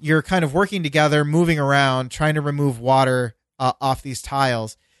that you're kind of working together, moving around, trying to remove water off these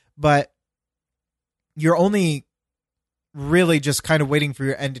tiles, but you're only really just kind of waiting for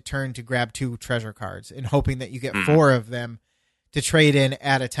your end to turn to grab 2 treasure cards and hoping that you get 4 of them to trade in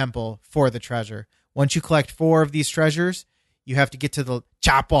at a temple for the treasure. Once you collect 4 of these treasures, you have to get to the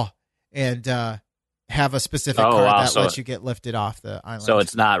chapel and have a specific card that lets you get lifted off the island. So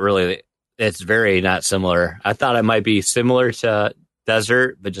it's not really, it's very not similar. I thought it might be similar to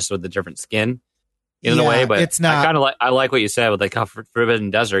Desert, but just with a different skin in a way. But it's not. I like what you said with like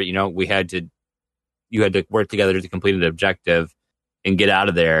Forbidden Desert. You had to work together to complete an objective and get out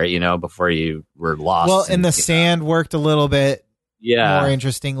of there, before you were lost. Well, and the sand worked a little bit more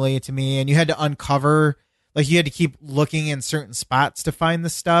interestingly to me, and you had to uncover, like you had to keep looking in certain spots to find the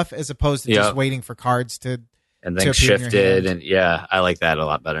stuff as opposed to just waiting for cards to and then shifted, and I like that a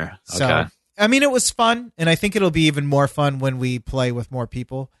lot better. So, okay. I mean, it was fun, and I think it'll be even more fun when we play with more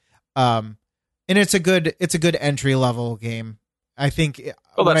people. And it's a good entry level game. I think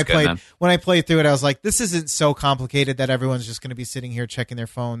when I played through it, I was like, this isn't so complicated that everyone's just going to be sitting here checking their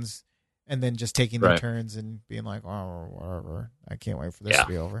phones and then just taking their turns and being like, oh, whatever. I can't wait for this to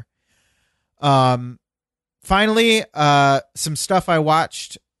be over. Finally, some stuff I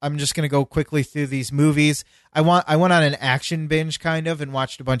watched. I'm just going to go quickly through these movies. I went on an action binge kind of and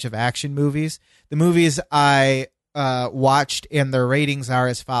watched a bunch of action movies. The movies I watched and their ratings are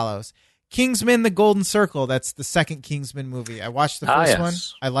as follows. Kingsman: The Golden Circle. That's the second Kingsman movie. I watched the first one.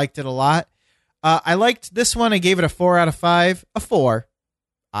 I liked it a lot. I liked this one. I gave it a 4 out of 5. A 4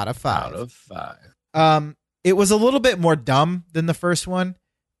 out of 5. Out of 5. It was a little bit more dumb than the first one.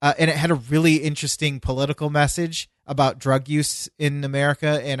 And it had a really interesting political message about drug use in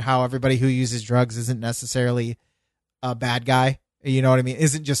America and how everybody who uses drugs isn't necessarily a bad guy. You know what I mean?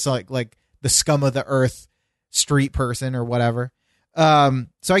 Isn't just like the scum of the earth street person or whatever.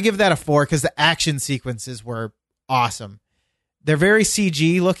 So I give that a 4 because the action sequences were awesome. They're very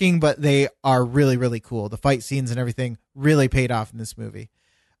CG looking, but they are really, really cool. The fight scenes and everything really paid off in this movie.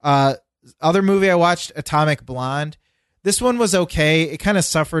 Other movie I watched, Atomic Blonde. This one was okay. It kind of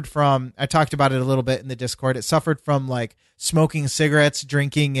suffered from, I talked about it a little bit in the Discord. It suffered from like smoking cigarettes,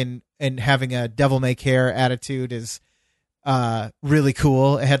 drinking, and having a devil may care attitude is really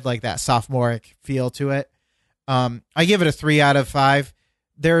cool. It had like that sophomoric feel to it. I give it a 3 out of 5.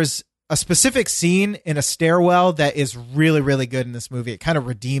 There's a specific scene in a stairwell that is really, really good in this movie. It kind of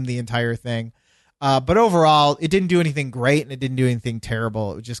redeemed the entire thing. But overall, it didn't do anything great and it didn't do anything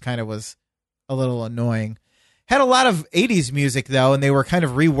terrible. It just kind of was a little annoying. Had a lot of 80s music though, and they were kind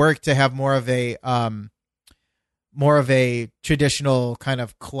of reworked to have more of a traditional kind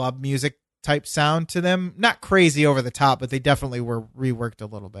of club music type sound to them. Not crazy over the top, but they definitely were reworked a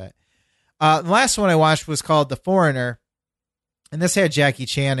little bit. The last one I watched was called The Foreigner, and this had Jackie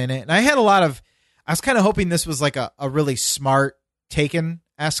Chan in it. And I was kind of hoping this was like a really smart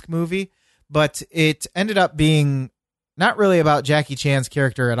Taken-esque movie, but it ended up being not really about Jackie Chan's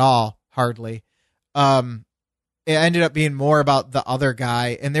character at all, hardly. It ended up being more about the other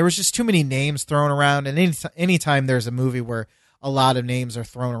guy, and there was just too many names thrown around. And anytime there's a movie where a lot of names are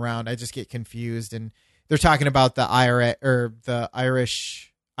thrown around, I just get confused. And they're talking about the IRA, right? The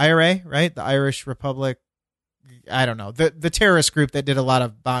Irish Republic. I don't know. The terrorist group that did a lot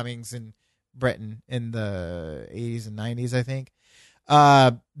of bombings in Britain in the 80s and 90s, I think.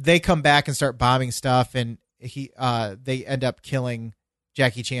 They come back and start bombing stuff, and they end up killing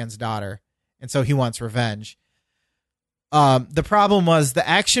Jackie Chan's daughter, and so he wants revenge. The problem was the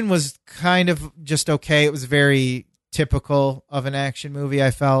action was kind of just okay. It was very typical of an action movie,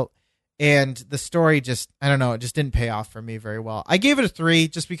 I felt. And the story just, I don't know, it just didn't pay off for me very well. I gave it a 3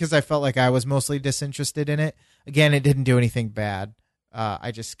 just because I felt like I was mostly disinterested in it. Again, it didn't do anything bad.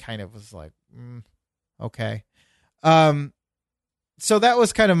 I just kind of was like, okay. So that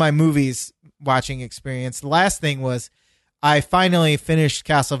was kind of my movies watching experience. The last thing was I finally finished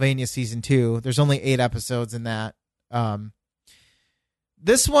Castlevania Season 2. There's only 8 episodes in that.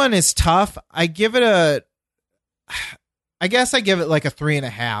 This one is tough. I give it I guess I give it like a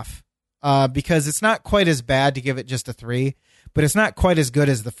 3.5, because it's not quite as bad to give it just a 3, but it's not quite as good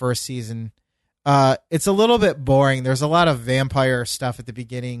as the first season. It's a little bit boring. There's a lot of vampire stuff at the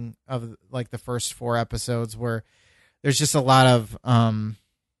beginning of like the first 4 episodes where there's just a lot of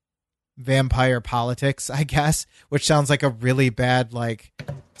vampire politics, I guess, which sounds like a really bad like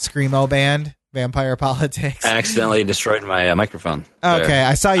screamo band. Vampire politics. I accidentally destroyed my microphone. Okay,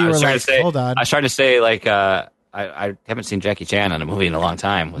 I saw you were like, hold on. I was trying to say like I haven't seen Jackie Chan in a movie in a long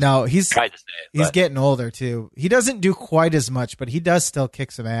time. No, he's tried to say it, he's getting older too. He doesn't do quite as much, but he does still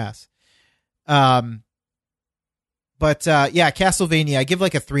kick some ass. But yeah, Castlevania, I give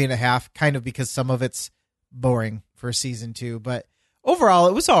like a 3.5, kind of because some of it's boring for season 2, but overall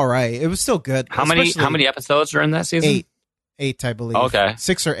it was all right. It was still good. How many episodes are in that season? 8, I believe. Okay,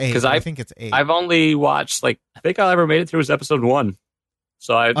 6 or 8. Because I think it's 8. I've only watched I think all I ever made it through was episode 1.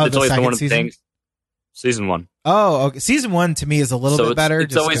 So it's always been one of the things. Season 1. Oh, okay. Season 1 to me is a little bit better.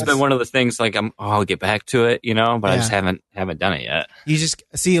 It's always been one of the things like I'll get back to it, but I just haven't done it yet. You just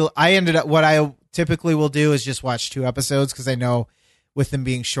see, I ended up, what I typically will do is just watch 2 episodes because I know with them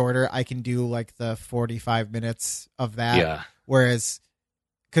being shorter, I can do like the 45 minutes of that. Yeah. Whereas,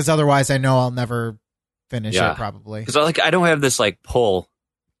 because otherwise I know I'll never finish it probably. Because I don't have this like pull,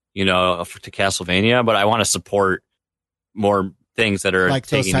 to Castlevania, but I want to support more things that are like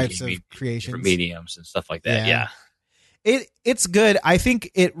those types of different creations, mediums and stuff like that. Yeah. It's good. I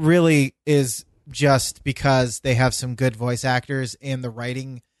think it really is just because they have some good voice actors and the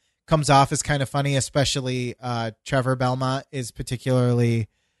writing comes off as kind of funny, especially Trevor Belmont is particularly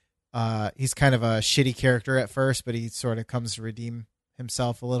he's kind of a shitty character at first, but he sort of comes to redeem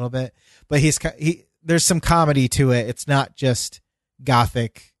himself a little bit. But there's some comedy to it. It's not just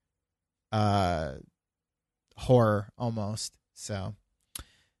gothic horror almost. So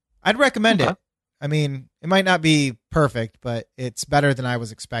I'd recommend it. I mean, it might not be perfect, but it's better than I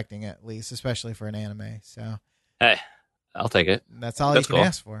was expecting, at least, especially for an anime. So hey, I'll take it. That's all you can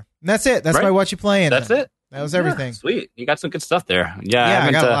ask for. And that's it. That's my What You Playing. That's it. That was everything. Sweet. You got some good stuff there. Yeah,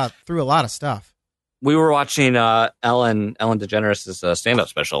 I got through a lot of stuff. We were watching Ellen DeGeneres' stand-up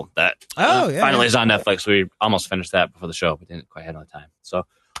special that finally is on Netflix. We almost finished that before the show, but didn't quite have enough time. So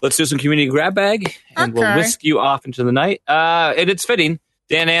let's do some community grab bag, and we'll whisk you off into the night. It's fitting.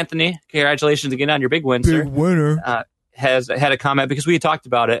 Dan Anthony, congratulations again on your big win, sir. Big winner. Has had a comment because we had talked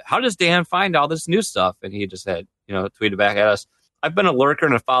about it. How does Dan find all this new stuff? And he just had, tweeted back at us. I've been a lurker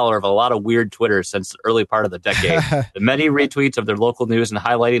and a follower of a lot of weird Twitter since the early part of the decade. The many retweets of their local news and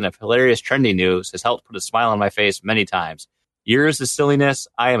highlighting of hilarious trendy news has helped put a smile on my face many times. Yours is silliness.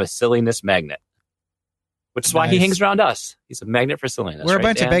 I am a silliness magnet. Which is why he hangs around us. He's a magnet for silliness. We're a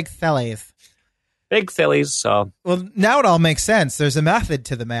bunch of big sillies. Big sillies, so. Well, now it all makes sense. There's a method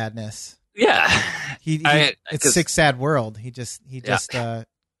to the madness. Yeah. It's Sick Sad World. He just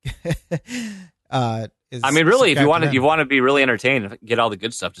I mean, really, if you want to be really entertained, get all the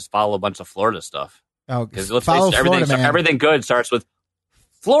good stuff, just follow a bunch of Florida stuff. Oh, because let's face it, everything good starts with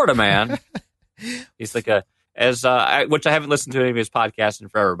Florida Man. He's like which I haven't listened to any of his podcasts in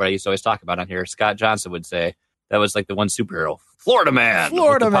forever, but I used to always talk about on here. Scott Johnson would say that was like the one superhero, Florida Man,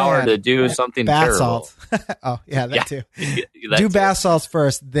 Florida with the power Man to do something bath terrible. Salts. Oh yeah, that too. Do bath salts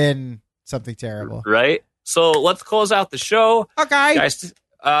first, then something terrible. Right. So let's close out the show. Okay, guys.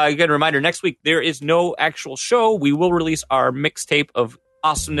 Again, a reminder, next week there is no actual show. We will release our mixtape of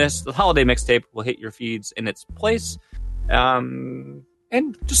awesomeness. The holiday mixtape will hit your feeds in its place. And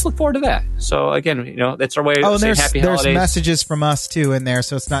just look forward to that. So again, that's our way of saying happy holidays. There's messages from us too in there,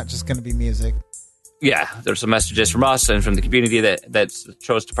 so it's not just going to be music. Yeah, there's some messages from us and from the community that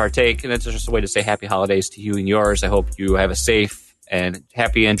chose to partake, and it's just a way to say happy holidays to you and yours. I hope you have a safe and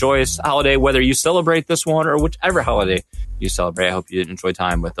happy and joyous holiday, whether you celebrate this one or whichever holiday you celebrate. I hope you enjoy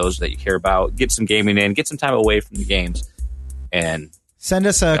time with those that you care about. Get some gaming in, get some time away from the games, and send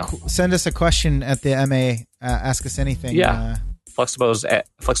us a question at the MA. Ask us anything. Yeah,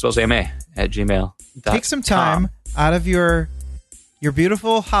 flexiblesama@gmail.com. Take some time out of your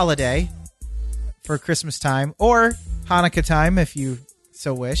beautiful holiday for Christmas time or Hanukkah time if you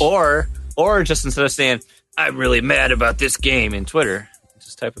so wish, or just instead of saying I'm really mad about this game in Twitter,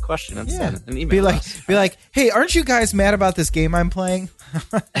 just type a question and send an email. Be like, hey, aren't you guys mad about this game I'm playing?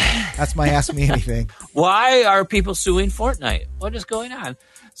 That's my Ask Me Anything. Why are people suing Fortnite? What is going on?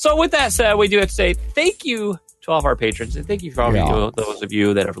 So with that said, we do have to say thank you to all of our patrons, and thank you for all those of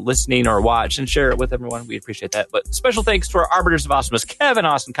you that are listening or watch and share it with everyone. We appreciate that. But special thanks to our Arbiters of Awesomeness, Kevin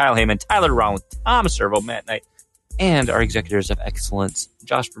Austin, Kyle Heyman, Tyler Round, Tom Servo, Matt Knight, and our Executors of Excellence,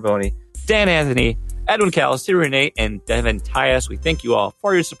 Josh Bravoni, Dan Anthony, Edwin Callis, Siri Nate, and Devin Tyus. We thank you all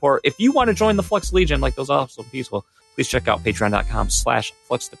for your support. If you want to join the Flux Legion like those awesome people, please check out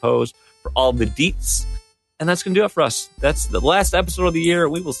patreon.com/fluxdepose for all the deets. And that's going to do it for us. That's the last episode of the year.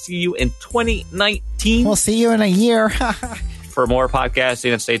 We will see you in 2019 We'll see you in a year. for more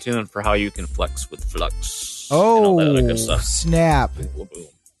podcasting, and stay tuned for how you can flex with Flux. And all that other good stuff. Snap. Boom,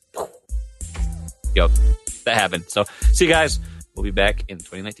 boom. Yep, that happened. So, see you guys. We'll be back in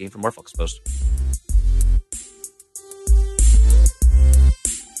 2019 for more Flux Post.